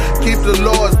victim. Keep the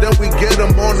laws, then we get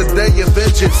them on the day of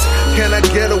vengeance. Can I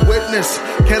get a witness?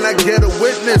 Can I get a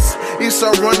witness?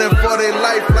 Esau running for their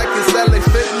life like it's LA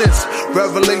Fitness.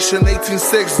 Revelation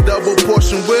 18:6, double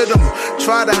portion with them.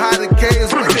 Try to hide the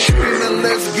caves, but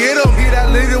let's get them. He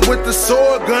that leader with the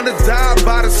sword, gonna die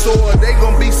by the sword. They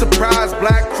gonna be surprised,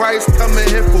 Black Christ coming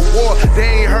here for war. They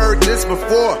ain't heard this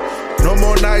before. No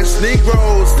more nice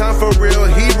Negroes, time for real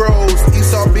heroes.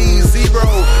 Esau be zero,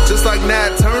 just like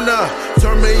Nat Turner.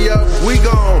 Turn me up, we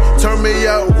gone. Turn me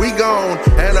up, we gone.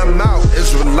 And I'm out,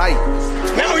 Israelite.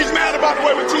 Now he's mad about the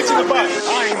way we're teaching the Bible.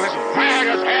 I'm as mad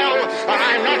as hell, and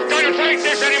I'm not going to take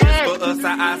this anymore. For us,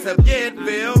 our eyes have yet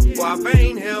failed, for our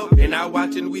vain help. In our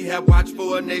watching, we have watched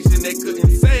for a nation that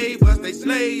couldn't save us. They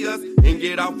slay us and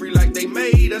get off free like they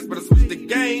made us. But I switch the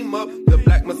game up, the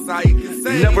black Messiah can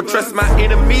save Never us. trust my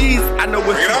enemies, I know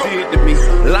what you did to me.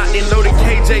 Locked and loaded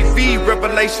KJV,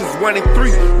 Revelations 1 and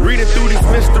 3. Reading through these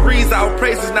mysteries, our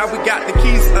praises, now we got the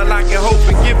keys. Unlocking hope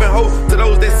and giving hope to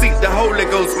those that seek the Holy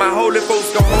Ghost. My holy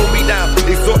folks gon' hold me down,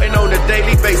 exhorting on a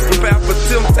daily basis. Prepare for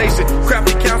temptation,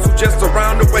 crafty counsel just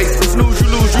around the way. Snooze, you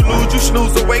lose, you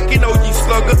snooze, awaken, oh ye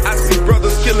slugger. I see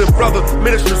brothers killing brother,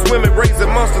 ministers, women raising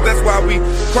monsters. That's why we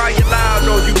crying loud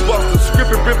on you busters.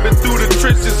 Scripping, ripping through the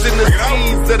trenches in the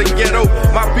seas of the ghetto.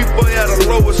 My people at a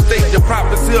lower state, the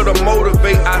prophets here to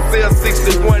motivate. Isaiah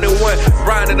 61 and 1,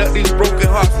 grinding up these broken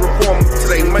hearts, reform them till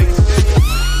they make it.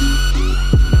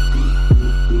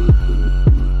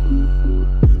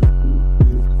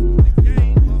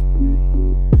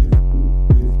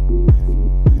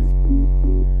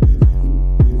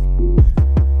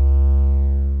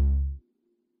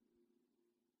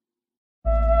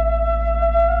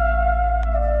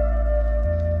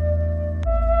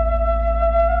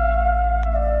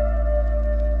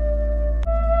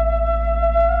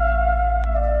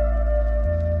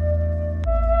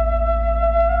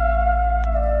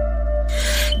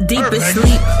 Deep in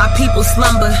sleep, our people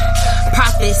slumber.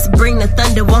 Prophets bring the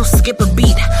thunder, won't skip a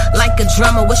beat. Like a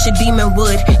drummer, wish a demon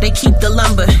would. They keep the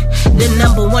lumber. The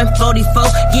number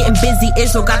 144, getting busy.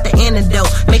 Israel got the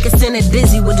antidote. Make a sinner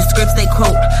dizzy with the scripts they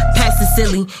quote. Pastor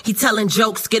Silly, he telling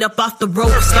jokes. Get up off the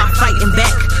rope, start fighting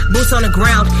back. Boots on the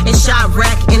ground in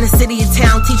Chirac. In the city and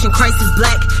town, teaching Christ is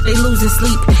black. They losing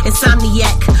sleep,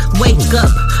 insomniac. wake up,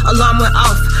 alarm went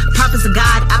off. Prophets of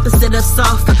God, opposite of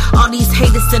soft. All these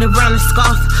haters sit around and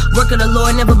scoff. Work of the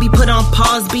Lord, never be put on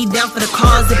pause. Be down for the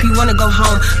cause if you wanna go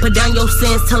home. Put down your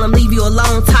sins, tell them leave you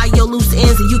alone. Tie your loose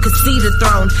ends and you can see the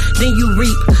throne. Then you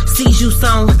reap, seeds you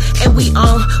sown. And we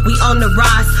on the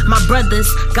rise. My brothers,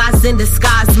 God's in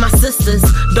disguise. My sisters,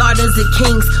 daughters of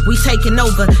kings, we taking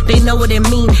over. They know what it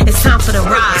mean. It's time for the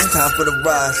rise. It's time for the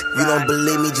rise. You don't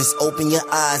believe me, just open your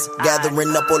eyes.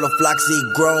 Gathering up all the flocks, see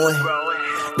growing.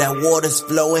 That water's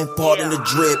flowing, part of the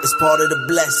drip, it's part of the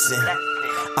blessing.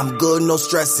 I'm good, no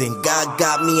stressing. God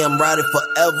got me, I'm riding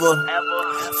forever.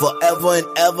 Forever and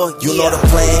ever, you know the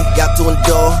plan, got to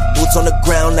endure. Boots on the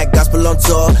ground, that gospel on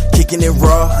tour. Kicking it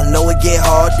raw, I know it get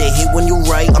hard. They hate when you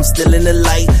right, I'm still in the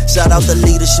light. Shout out the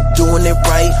leadership doing it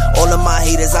right. All of my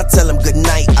haters, I tell them good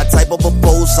night. I type up a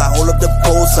post, I hold up the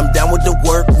post. I'm down with the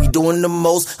work, we doing the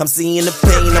most. I'm seeing the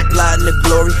pain, applying the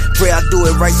glory. Pray I do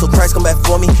it right so Christ come back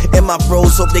for me. And my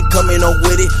bros hope they coming on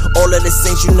with it. All of the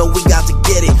saints, you know we got to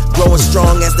get it. Growing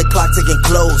strong as the clock ticking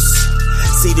close.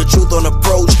 See the truth on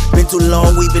approach. Been too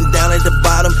long, we've been down at the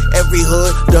bottom. Every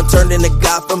hood done turned into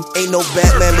Gotham. Ain't no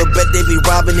Batman, but bet they be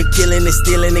robbing and killing and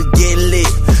stealing and getting lit.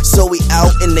 So we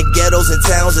out in the ghettos and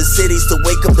towns and cities to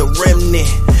wake up the remnant.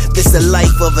 This the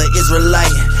life of an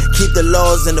Israelite. Keep the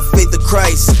laws and the faith of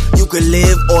Christ. You can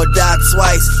live or die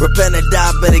twice. Repent or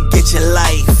die, better get your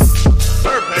life.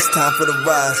 It's time for the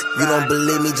rise. You don't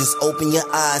believe me, just open your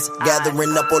eyes.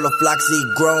 Gathering up all the flocks, see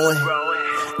growing.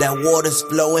 That water's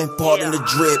flowing, part of the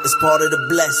drip, it's part of the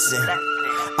blessing.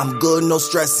 I'm good, no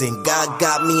stressing. God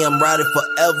got me, I'm riding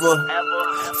forever.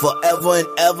 Forever and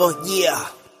ever, yeah.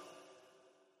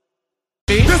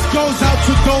 This goes out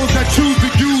to those that choose to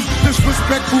use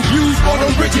disrespectful views on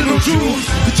original Jews.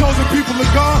 The chosen people of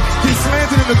God get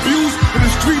slandered and abused in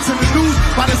the streets and the news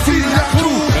by the seeds that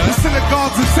prove. The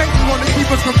synagogues and Satan want to keep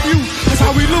us confused. That's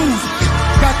how we lose.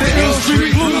 Got the ill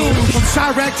street blues. From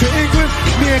Chirac to England,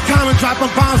 me and Common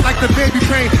dropping bombs like the baby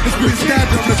crane. It's been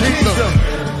stabbed in the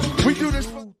kingdom. We do this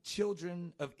for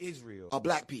children of Israel are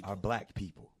black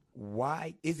people.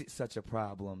 Why is it such a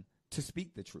problem to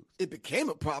speak the truth? It became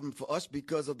a problem for us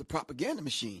because of the propaganda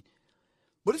machine.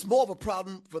 But it's more of a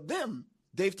problem for them.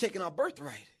 They've taken our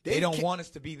birthright. They don't want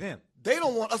us to be them. They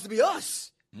don't want us to be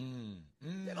us.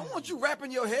 They don't want you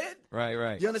wrapping your head.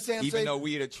 Right. You understand? Even though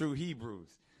we are the true Hebrews.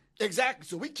 Exactly.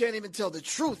 So we can't even tell the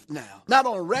truth now. Not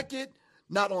on record,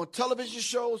 not on television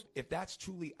shows. If that's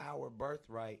truly our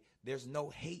birthright, there's no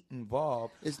hate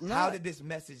involved. It's not. How did this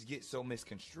message get so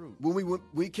misconstrued? When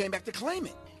we came back to claim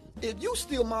it. If you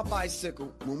steal my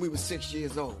bicycle when we were 6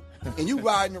 years old, and you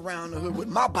riding around the hood with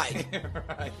my bike,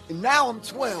 right. And now I'm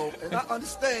 12, and I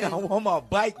understand. I want my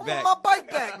bike back. I want my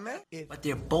bike back, man. But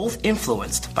they're both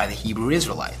influenced by the Hebrew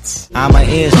Israelites. I'm an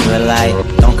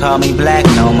Israelite, don't call me black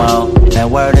no more. That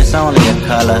word is only a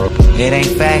color, it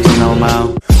ain't facts no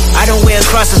more. I don't wear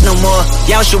crosses no more.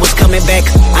 Yahshua coming back.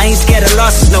 I ain't scared of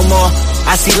losses no more.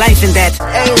 I see life in that.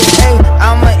 Hey,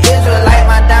 I'm an Israelite.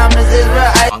 My diamond is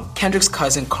Israelite. Kendrick's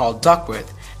cousin Carl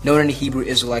Duckworth, known in the Hebrew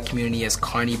Israelite community as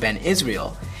Carney Ben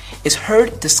Israel, is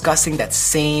heard discussing that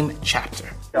same chapter.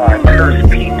 Cursed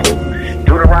people.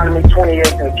 Deuteronomy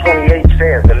 28 and 28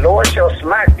 says, "The Lord shall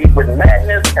smite thee with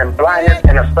madness and blindness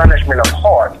and astonishment of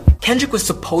heart." Kendrick was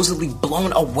supposedly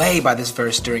blown away by this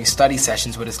verse during study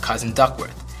sessions with his cousin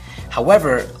Duckworth.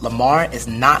 However, Lamar is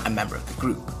not a member of the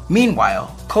group.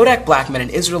 Meanwhile, Kodak Black met an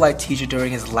Israelite teacher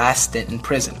during his last stint in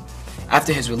prison.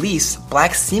 After his release,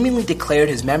 Black seemingly declared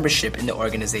his membership in the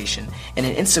organization in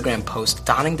an Instagram post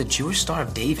donning the Jewish Star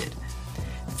of David.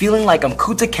 Feeling like I'm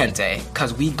Kuta Kente,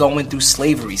 cause we going through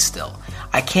slavery still.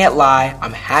 I can't lie,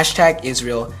 I'm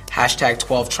 #Israel,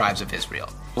 #12 Tribes of Israel.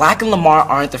 Black and Lamar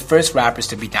aren't the first rappers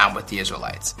to be down with the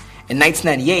Israelites. In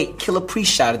 1998, Killer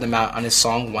Priest shouted them out on his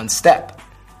song One Step.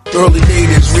 Early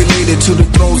natives related to the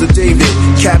thrones of David,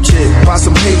 captured by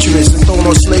some patriots and thrown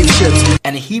on slave ships.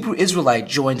 And a Hebrew Israelite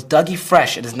joined Dougie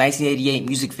Fresh in his 1988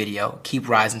 music video, Keep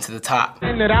Rising to the Top.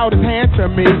 Handed out his hand to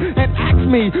me and asked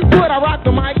me, would I rock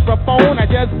the microphone? I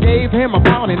just gave him a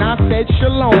pound and I said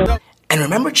shalom. And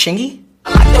remember Chingy?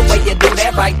 I like the way you do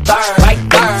that right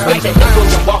there. Make the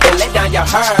eagles and walk and let down your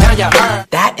hair.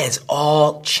 That has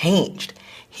all changed.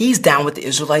 He's down with the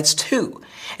Israelites too.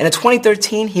 And in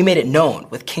 2013, he made it known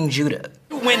with King Judah.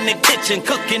 In the kitchen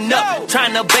cooking up,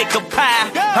 trying to bake a pie.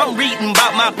 I'm reading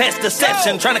about my past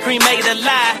deception, trying to cremate a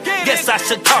lie. Guess I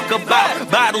should talk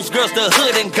about bottles, girls, the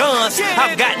hood, and guns.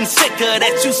 I've gotten sicker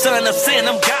that you son of sin,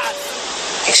 I'm God.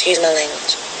 Excuse my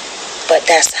language, but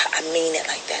that's how I mean it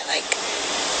like that. Like,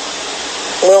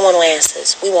 we don't want no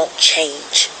answers. We want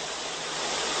change.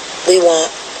 We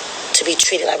want to be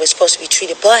treated like we're supposed to be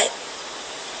treated, but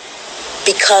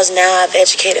because now I've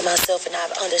educated myself and I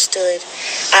understand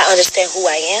who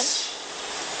I am,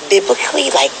 biblically,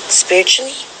 like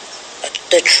spiritually,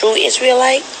 the true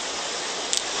Israelite,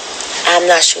 I'm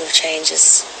not sure if change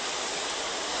is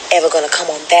ever going to come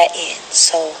on that end.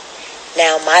 So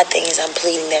now my thing is I'm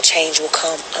pleading that change will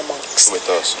come amongst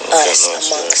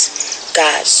amongst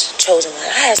God's chosen one.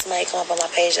 I had somebody come up on my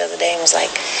page the other day and was like,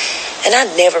 and I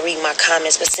never read my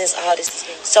comments, but since all this has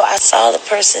been, so I saw the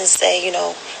person say, you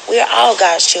know, we are all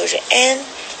God's children. And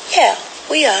yeah,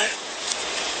 we are.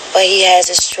 But he has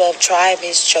his 12 tribe,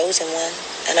 his chosen one.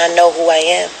 And I know who I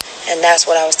am. And that's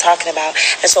what I was talking about.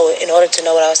 And so in order to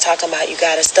know what I was talking about, you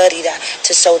got to study that,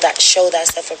 to show that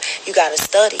stuff. You got to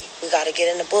study. We got to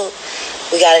get in the book.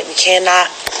 We cannot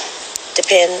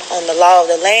depend on the law of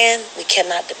the land. We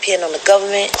cannot depend on the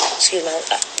government.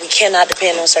 We cannot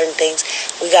depend on certain things.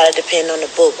 We got to depend on the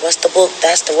book. What's the book?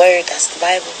 That's the word. That's the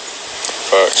Bible.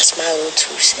 That's my little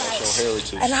 2 cents.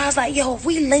 And I was like, yo, if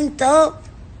we linked up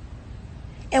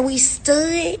and we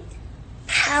stood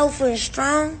powerful and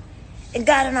strong and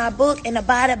got in our book and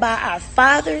abided by our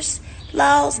Father's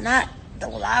laws, not the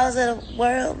laws of the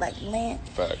world, like man.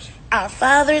 Facts. Our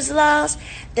Father's laws,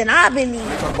 then I believe.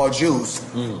 Talk about Jews.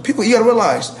 People, you gotta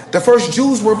realize the first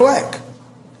Jews were black.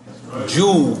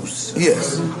 Jews.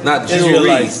 Yes. Not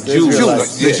Israelites. Jews.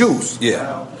 The Jews.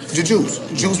 Yeah. The Jews.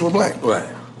 Jews were black. Right.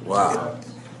 Wow.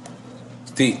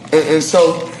 It's deep. And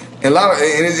so,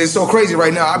 it's so crazy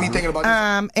right now. I be thinking about this.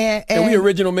 And we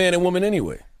original man and woman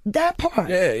anyway. That part.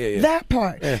 Yeah. That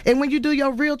part. Yeah. And when you do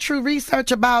your real true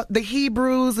research about the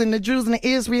Hebrews and the Jews and the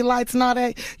Israelites and all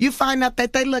that, you find out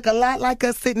that they look a lot like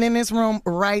us sitting in this room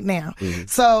right now. Mm-hmm.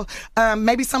 So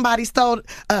maybe somebody stole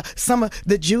some of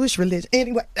the Jewish religion.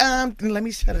 Anyway, let me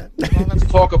shut up. Let's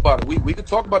talk about it. We could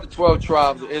talk about the 12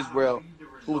 tribes of Israel,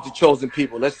 who was the chosen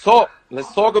people. Let's talk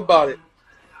about it.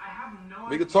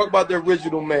 We could talk about the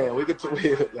original man. We could.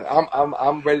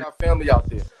 I'm ready. Our family out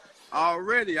there.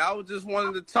 Already, I was just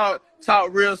wanting to talk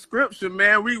real scripture,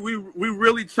 man. We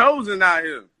really chosen out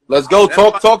here. Let's go.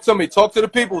 Talk to me. Talk to the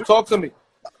people. Talk to me.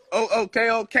 Oh,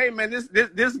 okay, man.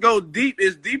 This go deep.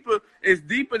 It's deeper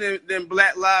than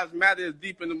Black Lives Matter. It's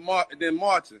deeper than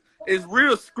marching. It's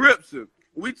real scripture.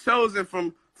 We chosen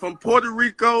from Puerto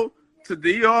Rico to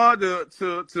DR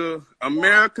to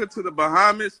America to the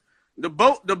Bahamas. The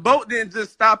boat didn't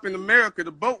just stop in America.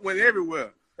 The boat went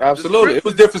everywhere. Absolutely. It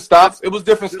was different stops.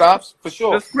 For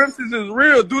sure. The scriptures is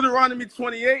real. Deuteronomy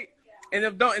 28. And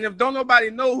if don't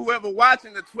nobody know, whoever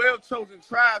watching the 12 chosen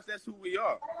tribes, that's who we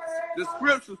are. The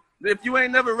scriptures, if you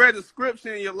ain't never read the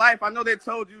scripture in your life, I know they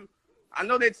told you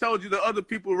the other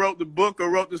people wrote the book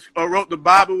or wrote the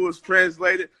Bible was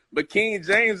translated, but King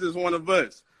James is one of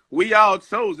us. We all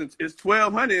chosen. It's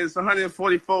 1,200. It's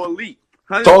 144 elite.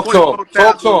 Talk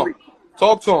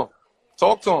to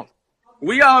him.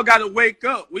 We all got to wake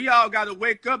up.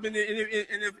 And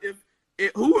if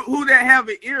who that have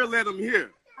an ear, let them hear.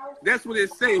 That's what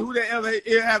it say. Who that have an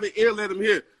ear, let them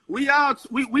hear. We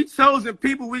chosen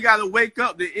people. We got to wake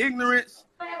up. The ignorance,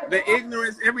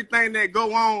 everything that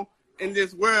go on in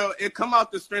this world, it come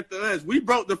out the strength of us. We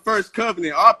broke the first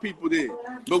covenant. Our people did.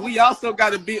 But we also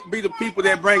got to be the people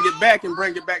that bring it back and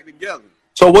bring it back together.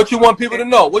 So what you want people to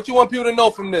know? What you want people to know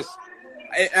from this?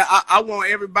 I want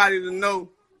everybody to know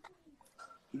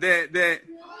that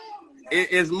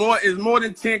it's more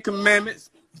than 10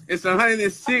 commandments. It's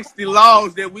 160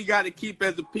 laws that we got to keep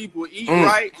as a people. Eat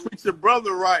right, treat your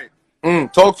brother right.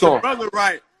 Talk to him. Brother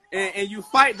right, and you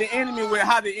fight the enemy with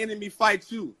how the enemy fights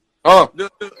you.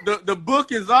 The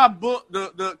book is our book.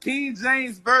 The King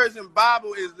James Version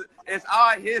Bible is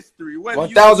our history.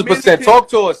 1,000%. Talk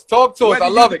to us. I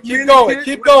love it. Keep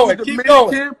going.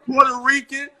 Puerto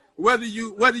Rican, whether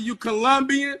you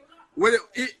Colombian.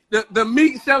 The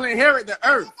meat shall inherit the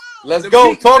earth. Let's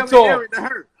go. Talk to him.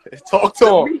 Talk to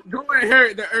him. The meat go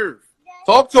inherit the earth.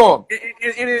 Talk to him.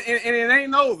 And it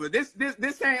ain't over. This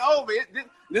ain't over.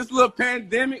 This little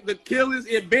pandemic, the killings,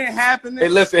 it been happening. Hey,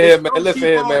 listen here, man. Let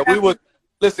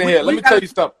me tell you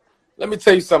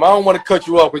something. I don't want to cut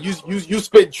you off, but you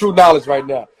spitting true knowledge right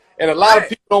now. And a lot of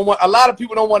people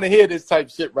don't want to hear this type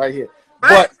of shit right here.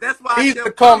 But these are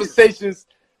the conversations.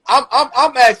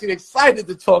 I'm actually excited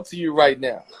to talk to you right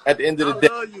now. At the end of the day,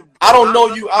 I don't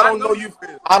know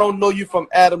you from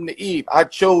Adam to Eve. I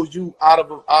chose you out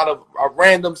of a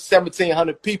random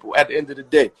 1,700 people. At the end of the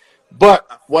day,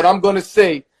 but what I'm gonna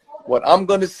say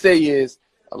is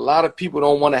a lot of people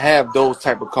don't want to have those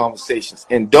type of conversations,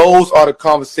 and those are the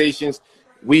conversations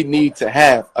we need to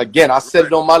have. Again, I said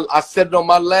it on my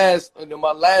last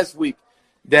week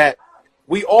that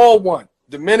we all won.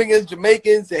 Dominicans,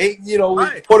 Jamaicans,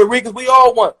 Puerto Ricans, we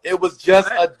all won. It was just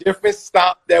a different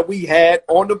stop that we had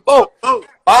on the boat.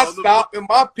 My stop and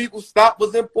my people's stop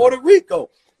was in Puerto Rico.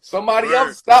 Somebody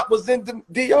else's stop was in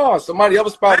DR. Somebody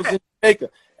else's spot was in Jamaica.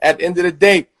 At the end of the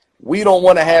day, we don't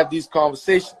want to have these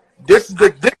conversations. This is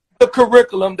the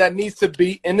curriculum that needs to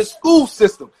be in the school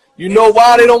system. You know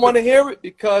why they don't want to hear it?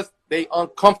 Because they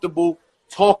uncomfortable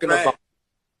talking about it.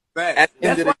 At the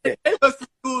end of the day. They gave us the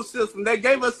school system. They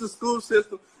gave us the school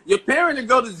system. Your parent will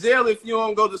go to jail if you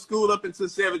don't go to school up until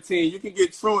 17. You can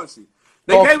get truancy.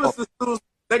 They gave us the school.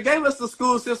 They gave us the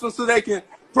school system so they can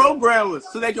program us.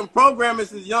 So they can program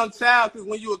us as a young child. Because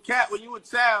when you a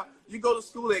child, you go to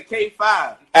school at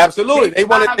K5. Absolutely. They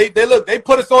want to. They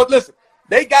put us on. Listen,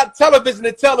 they got television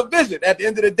and television. At the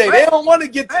end of the day, they don't want to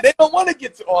get. They don't want to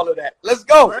get to all of that. Let's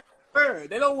go.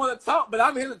 They don't want to talk, but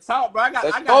I'm here to talk, bro. I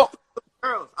got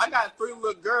girls. I got 3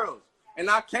 little girls, and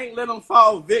I can't let them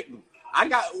fall victim.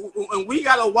 And we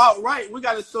gotta walk right. We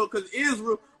gotta show, because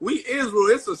Israel,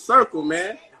 it's a circle,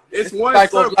 man. It's one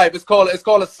cycle circle. Of life. It's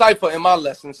called a cipher in my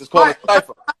lessons. It's called a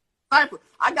cipher.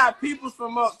 I got people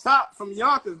from up top, from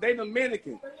Yonkers. They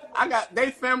Dominican. They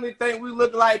family think we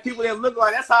look like people that look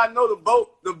like. That's how I know the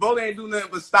boat ain't do nothing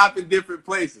but stop in different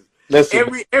places.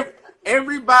 Listen.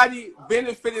 Everybody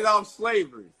benefited off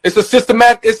slavery. It's a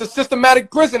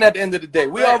systematic prison at the end of the day.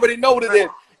 We already know what it is.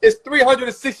 It's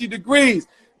 360 degrees.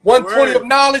 120 of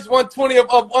knowledge, 120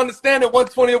 of understanding,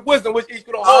 120 of wisdom, which each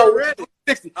could hold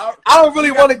 60. I don't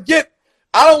really want to get.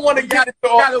 I don't want to get into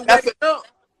all.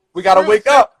 We gotta wake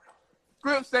up.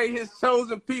 Scripts say his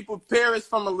chosen people perish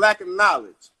from a lack of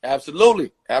knowledge. Absolutely.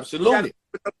 You gotta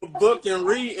pick up a book and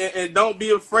read, and don't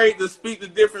be afraid to speak to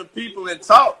different people and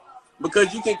talk.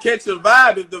 Because you can catch a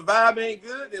vibe. If the vibe ain't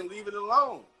good, then leave it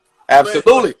alone.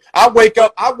 Absolutely. I wake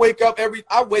up every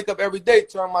day,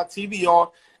 turn my TV on,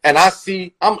 and I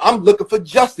see I'm looking for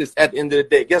justice at the end of the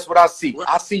day. Guess what I see?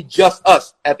 I see just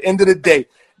us at the end of the day.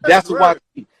 That's what I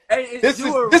see. This is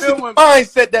the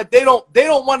mindset that they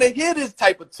don't want to hear this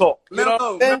type of talk. You know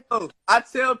what I'm saying? I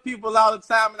tell people all the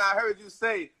time, and I heard you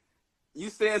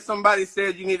said somebody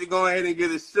said you need to go ahead and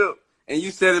get a ship. And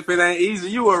you said if it ain't easy,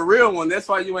 you a real one. That's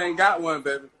why you ain't got one,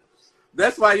 baby.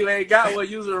 That's why you ain't got one.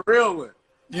 You's a real one.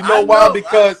 You know why?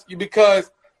 Because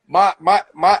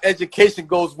my education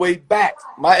goes way back.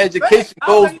 My education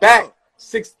goes back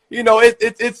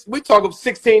it's we talk of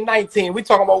 16, 19. We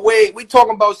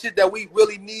talking about shit that we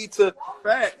really need to.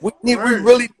 We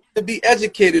really need to be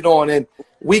educated on, and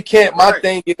we can't. My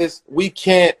thing is we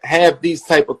can't have these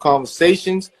type of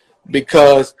conversations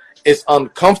because it's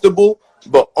uncomfortable.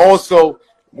 But also,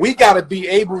 we got to be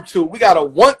able to, we got to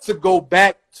want to go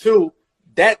back to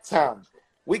that time.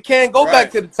 We can't go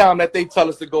back to the time that they tell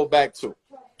us to go back to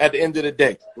at the end of the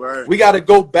day. We got to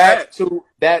go back to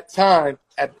that time.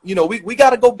 We got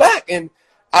to go back. And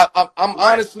I'm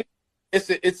honestly,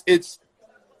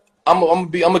 I'm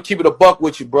gonna keep it a buck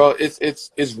with you, bro.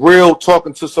 It's real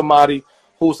talking to somebody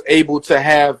who's able to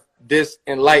have this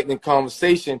enlightening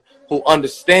conversation, who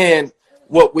understand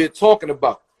what we're talking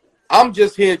about. I'm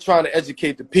just here trying to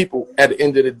educate the people at the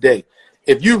end of the day.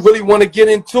 If you really want to get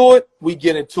into it, we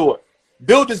get into it.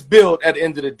 Build is build at the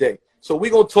end of the day. So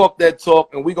we're going to talk that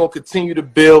talk, and we're going to continue to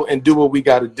build and do what we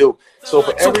got to do. So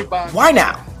for everybody... Why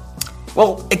now?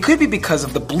 Well, it could be because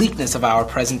of the bleakness of our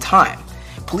present time.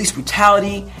 Police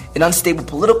brutality, an unstable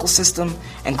political system,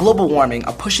 and global warming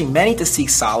are pushing many to seek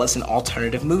solace in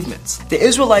alternative movements. The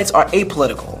Israelites are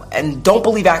apolitical and don't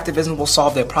believe activism will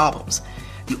solve their problems.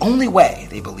 The only way,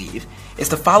 they believe, is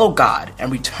to follow God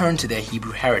and return to their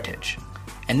Hebrew heritage.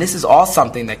 And this is all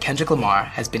something that Kendrick Lamar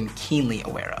has been keenly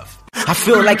aware of. I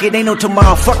feel like it ain't no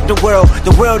tomorrow, fuck the world.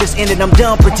 The world is ended, I'm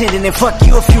done pretending, and fuck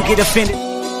you if you get offended.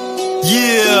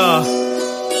 Yeah.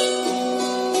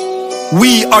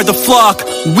 We are the flock,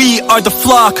 we are the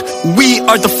flock, we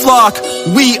are the flock,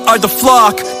 we are the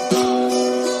flock.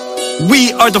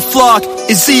 We are the flock,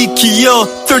 Ezekiel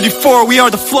 34, we are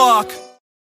the flock.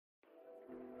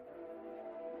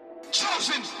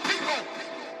 Chosen people,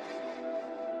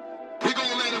 we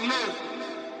gonna let them know.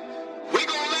 We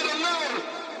gonna let them know.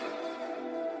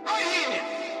 Right here,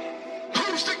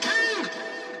 who's the king?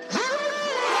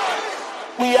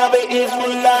 We are the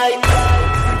Israelites.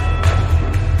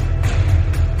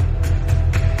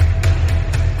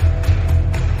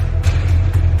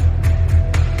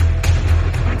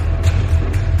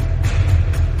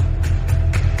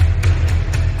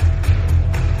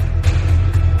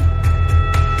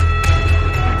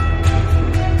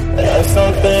 There's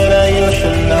something that you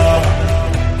should know.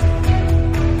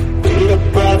 We the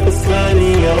prophets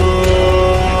lining you.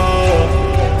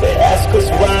 They ask us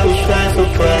why we shine so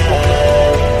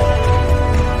bright.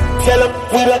 Tell them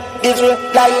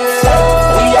Israelites.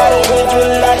 We are the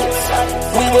Israelites.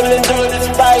 We will endure this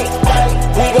fight.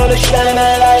 We gonna shine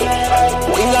our light.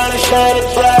 We gonna shine it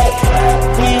bright.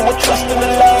 We will trust in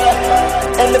the Lord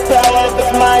and the power of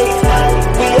His might.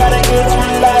 We are the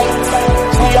Israelites.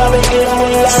 We are the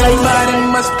Israelites. Somebody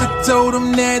must have told them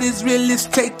that Israel is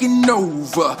taking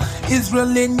over.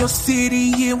 Israel in your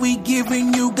city, and we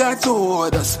giving you God's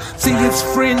orders. See, it's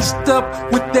fringed up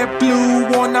with that blue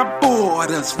on our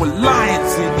borders. With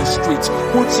lions in the streets.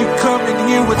 Once you come in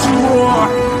here, it's war.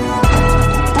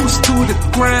 Boots to the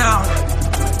ground.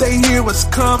 They hear what's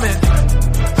coming.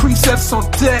 Precepts on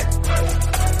deck.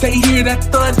 They hear that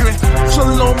thundering.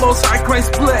 Shalom, Most High,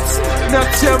 Christ bless. Now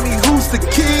tell me, who's the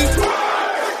king?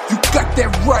 You got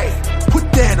that right.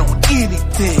 Put that on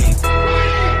anything.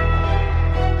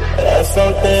 That's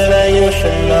something that you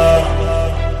should know.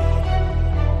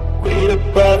 We the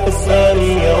prophets of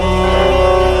the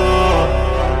old.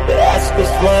 They ask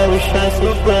us why we shine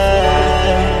so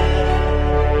bright.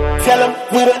 Tell them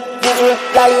we the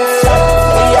Israelites.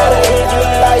 We are the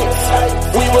Israelites.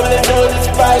 We will endure this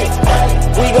fight.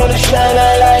 We gonna shine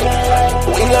our light.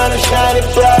 We gonna shine it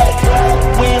bright.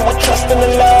 We will trust in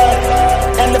the Lord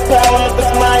and the power of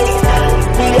His might.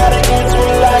 We are the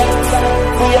Israelites.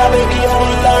 We are the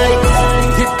Israelites.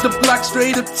 Hit the block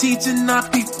straight up teaching our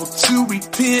people to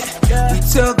repent. We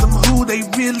tell them who they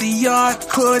really are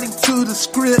according to the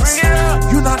scripts.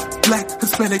 You're not black,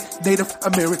 Hispanic, Native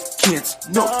Americans.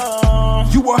 No,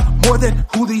 you are more than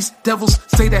who these devils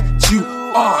say that you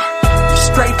are. You're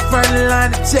straight from the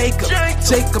line of Jacob.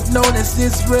 Jacob known as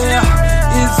Israel.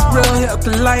 Israel held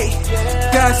the light.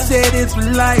 God said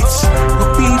Israelites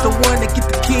will be the one that get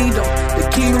the kingdom. The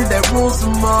kingdom that rules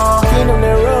them all. Kingdom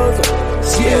that rules them.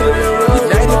 Yeah,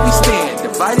 united we stand,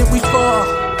 divided we fall.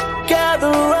 Gather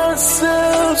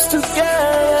ourselves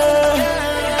together.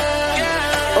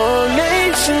 Oh,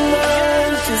 nation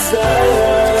of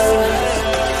desire.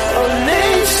 Oh,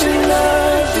 nation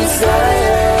of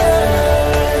desire.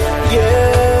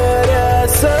 Yeah,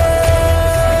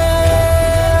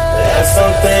 that's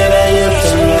something that you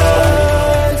should know.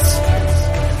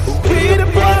 We the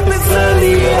prophets of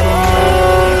the old.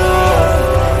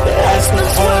 They ask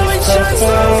us why we shine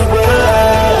so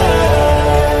bright.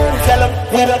 Tell them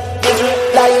we the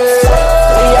Israelites.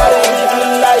 We are the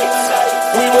Israelites.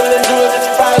 We will endure this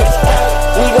fight.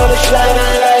 We gonna shine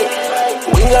our light.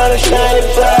 We gonna shine it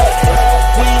bright.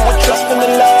 We will trust in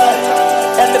the Lord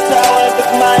and the power of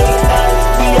His might.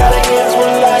 We are the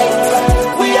Israelites.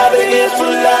 We are the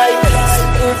Israelites.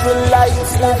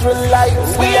 Israelites,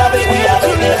 Israelites. We are the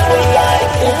Israelites.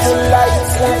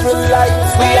 Israelites,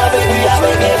 Israelites. We are the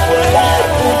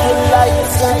Israelites.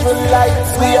 Israelites,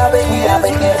 Israelites. We are the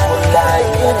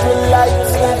Israelites.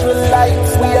 Israelites,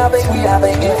 Israelites. We are the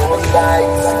Israelites.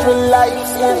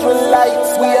 Israelites, Israelites.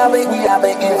 We are the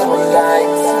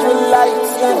Israelites.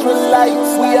 Israelites, Israelites.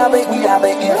 We are the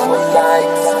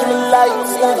Israelites.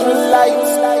 Israelites,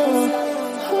 Israelites.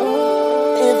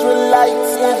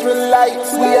 Israelites, Israelites,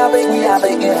 we are the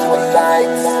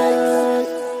Israelites.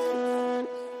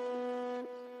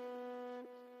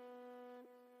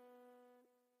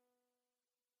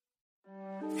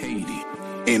 Haiti.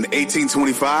 In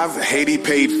 1825, Haiti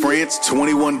paid France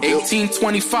 $21 billion.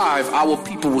 1825, our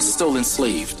people were still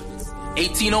enslaved.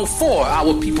 1804,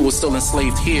 our people were still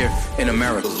enslaved here in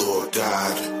America. The Lord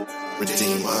God,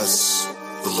 redeem us.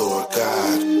 The Lord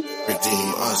God,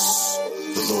 redeem us.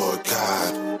 The Lord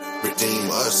God,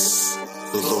 redeem us.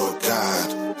 The Lord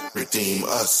God, redeem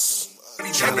us.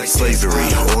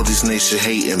 Slavery, all these nations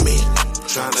hating me.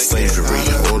 Slavery,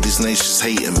 all these nations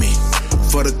hating me.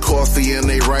 For the coffee and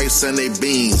they rice and they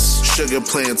beans. Sugar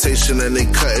plantation and they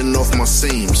cutting off my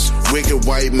seams. Wicked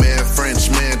white man, French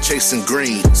man chasing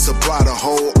green. Supply the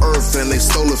whole earth and they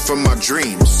stole it from my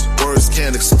dreams. Words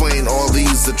can't explain all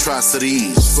these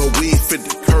atrocities. But we fit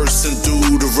the curse in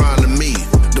Deuteronomy.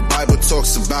 The Bible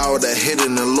talks about a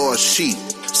hidden and lost sheep.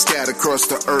 Scattered across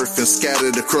the earth and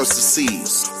scattered across the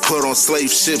seas. Put on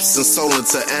slave ships and sold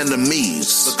into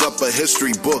enemies. Look up a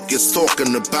history book, it's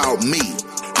talking about me.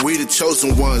 We the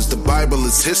chosen ones, the Bible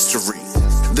is history.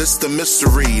 This the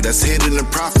mystery that's hidden in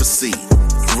prophecy.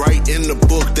 Right in the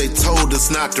book they told us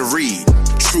not to read.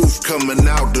 Truth coming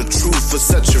out, the truth will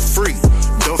set you free.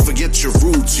 Don't forget your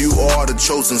roots, you are the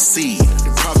chosen seed.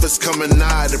 The prophets coming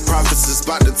nigh, the prophets is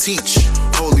about to teach.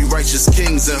 Holy righteous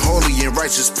kings and holy and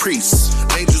righteous priests.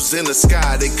 Angels in the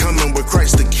sky, they coming with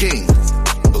Christ the King.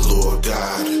 The Lord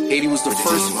God. Haiti was the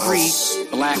first free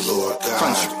black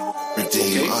country.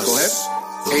 Redeem us. Go ahead.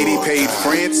 Haiti paid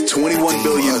France $21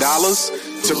 billion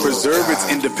to preserve its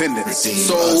independence.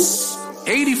 So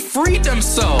Haiti freed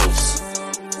themselves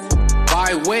by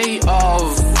by way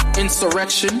of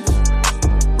insurrection,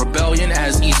 rebellion,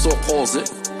 as Esau calls it.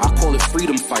 I call it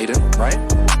freedom fighter, right?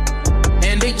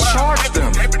 And they charged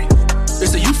them. They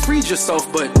said, you freed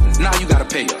yourself, but now you gotta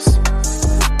pay us.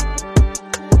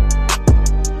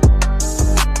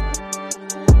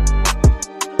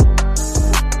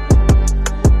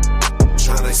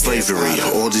 Slavery,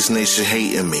 all these nations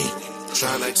hating me.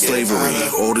 Slavery,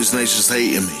 all these nations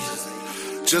hating me.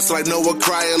 Just like Noah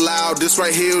crying loud, this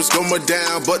right here is going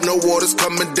down, but no water's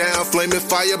coming down, flaming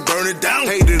fire burning down.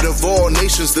 Hated of all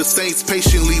nations, the saints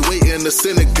patiently waiting. The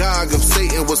synagogue of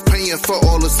Satan was paying for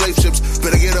all the slave ships.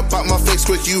 Better get up out my face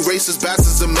quick, you racist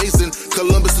bastards, amazing.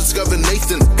 Columbus discovered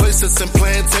Nathan, placed us in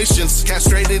plantations,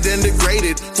 castrated and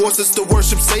degraded, forced us to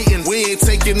worship Satan. We ain't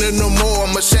taking it no more,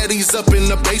 machetes up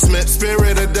in the basement.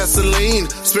 Spirit of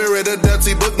Dessalines, spirit of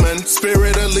Dutty Bookman,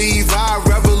 spirit of Levi,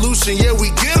 revolution, yeah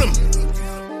we get them.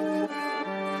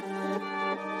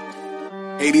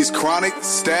 Haiti's chronic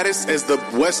status as the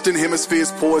Western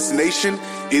Hemisphere's poorest nation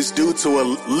is due to a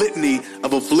litany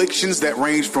of afflictions that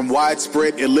range from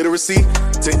widespread illiteracy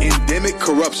to endemic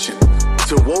corruption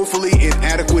to woefully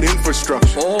inadequate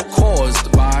infrastructure. All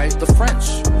caused by the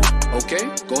French. Okay,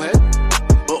 go ahead.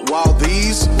 But while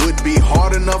these would be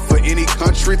hard enough for any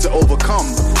country to overcome,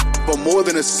 for more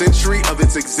than a century of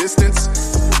its existence,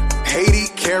 Haiti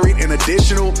carried an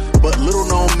additional but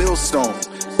little-known millstone,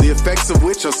 the effects of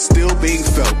which are still being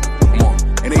felt.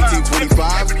 In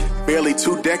 1825, barely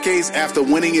 2 decades after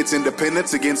winning its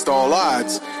independence against all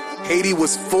odds, Haiti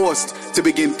was forced to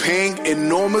begin paying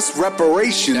enormous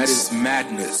reparations. That is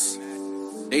madness.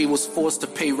 They was forced to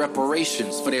pay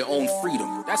reparations for their own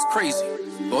freedom. That's crazy.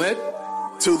 Go ahead.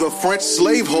 To the French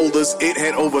slaveholders it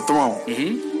had overthrown.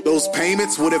 Those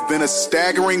payments would have been a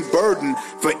staggering burden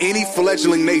for any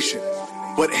fledgling nation.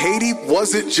 But Haiti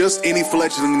wasn't just any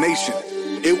fledgling nation.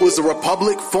 It was a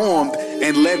republic formed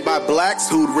and led by blacks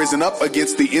who'd risen up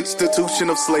against the institution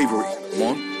of slavery.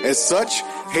 As such,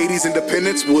 Haiti's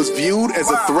independence was viewed as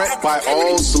a threat by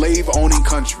all slave-owning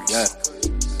countries. Yeah.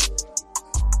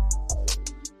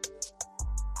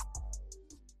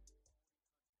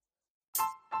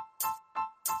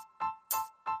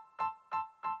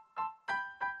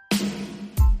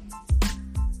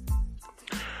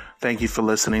 Thank you for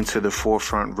listening to The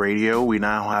Forefront Radio. We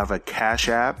now have a Cash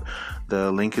App. The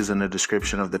link is in the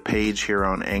description of the page here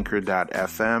on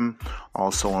Anchor.fm,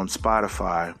 also on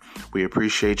Spotify. We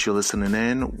appreciate you listening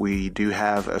in. We do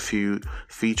have a few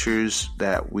features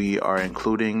that we are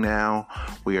including now.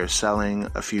 We are selling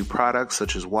a few products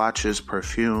such as watches,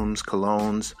 perfumes,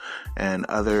 colognes, and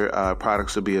other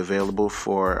products will be available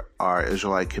for our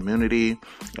Israelite community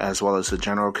as well as the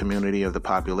general community of the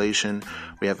population.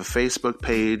 We have a Facebook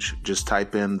page. Just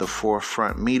type in The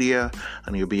Forefront Media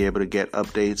and you'll be able to get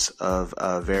updates of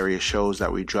various shows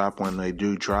that we drop when they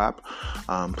do drop.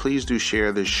 Please do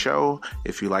share this show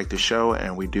if you like the show,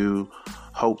 and we do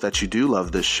hope that you do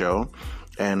love this show.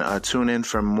 And tune in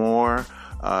for more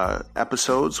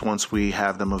episodes once we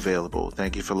have them available.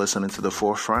 Thank you for listening to The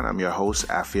Forefront. I'm your host,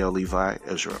 Afiel Levi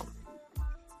Israel.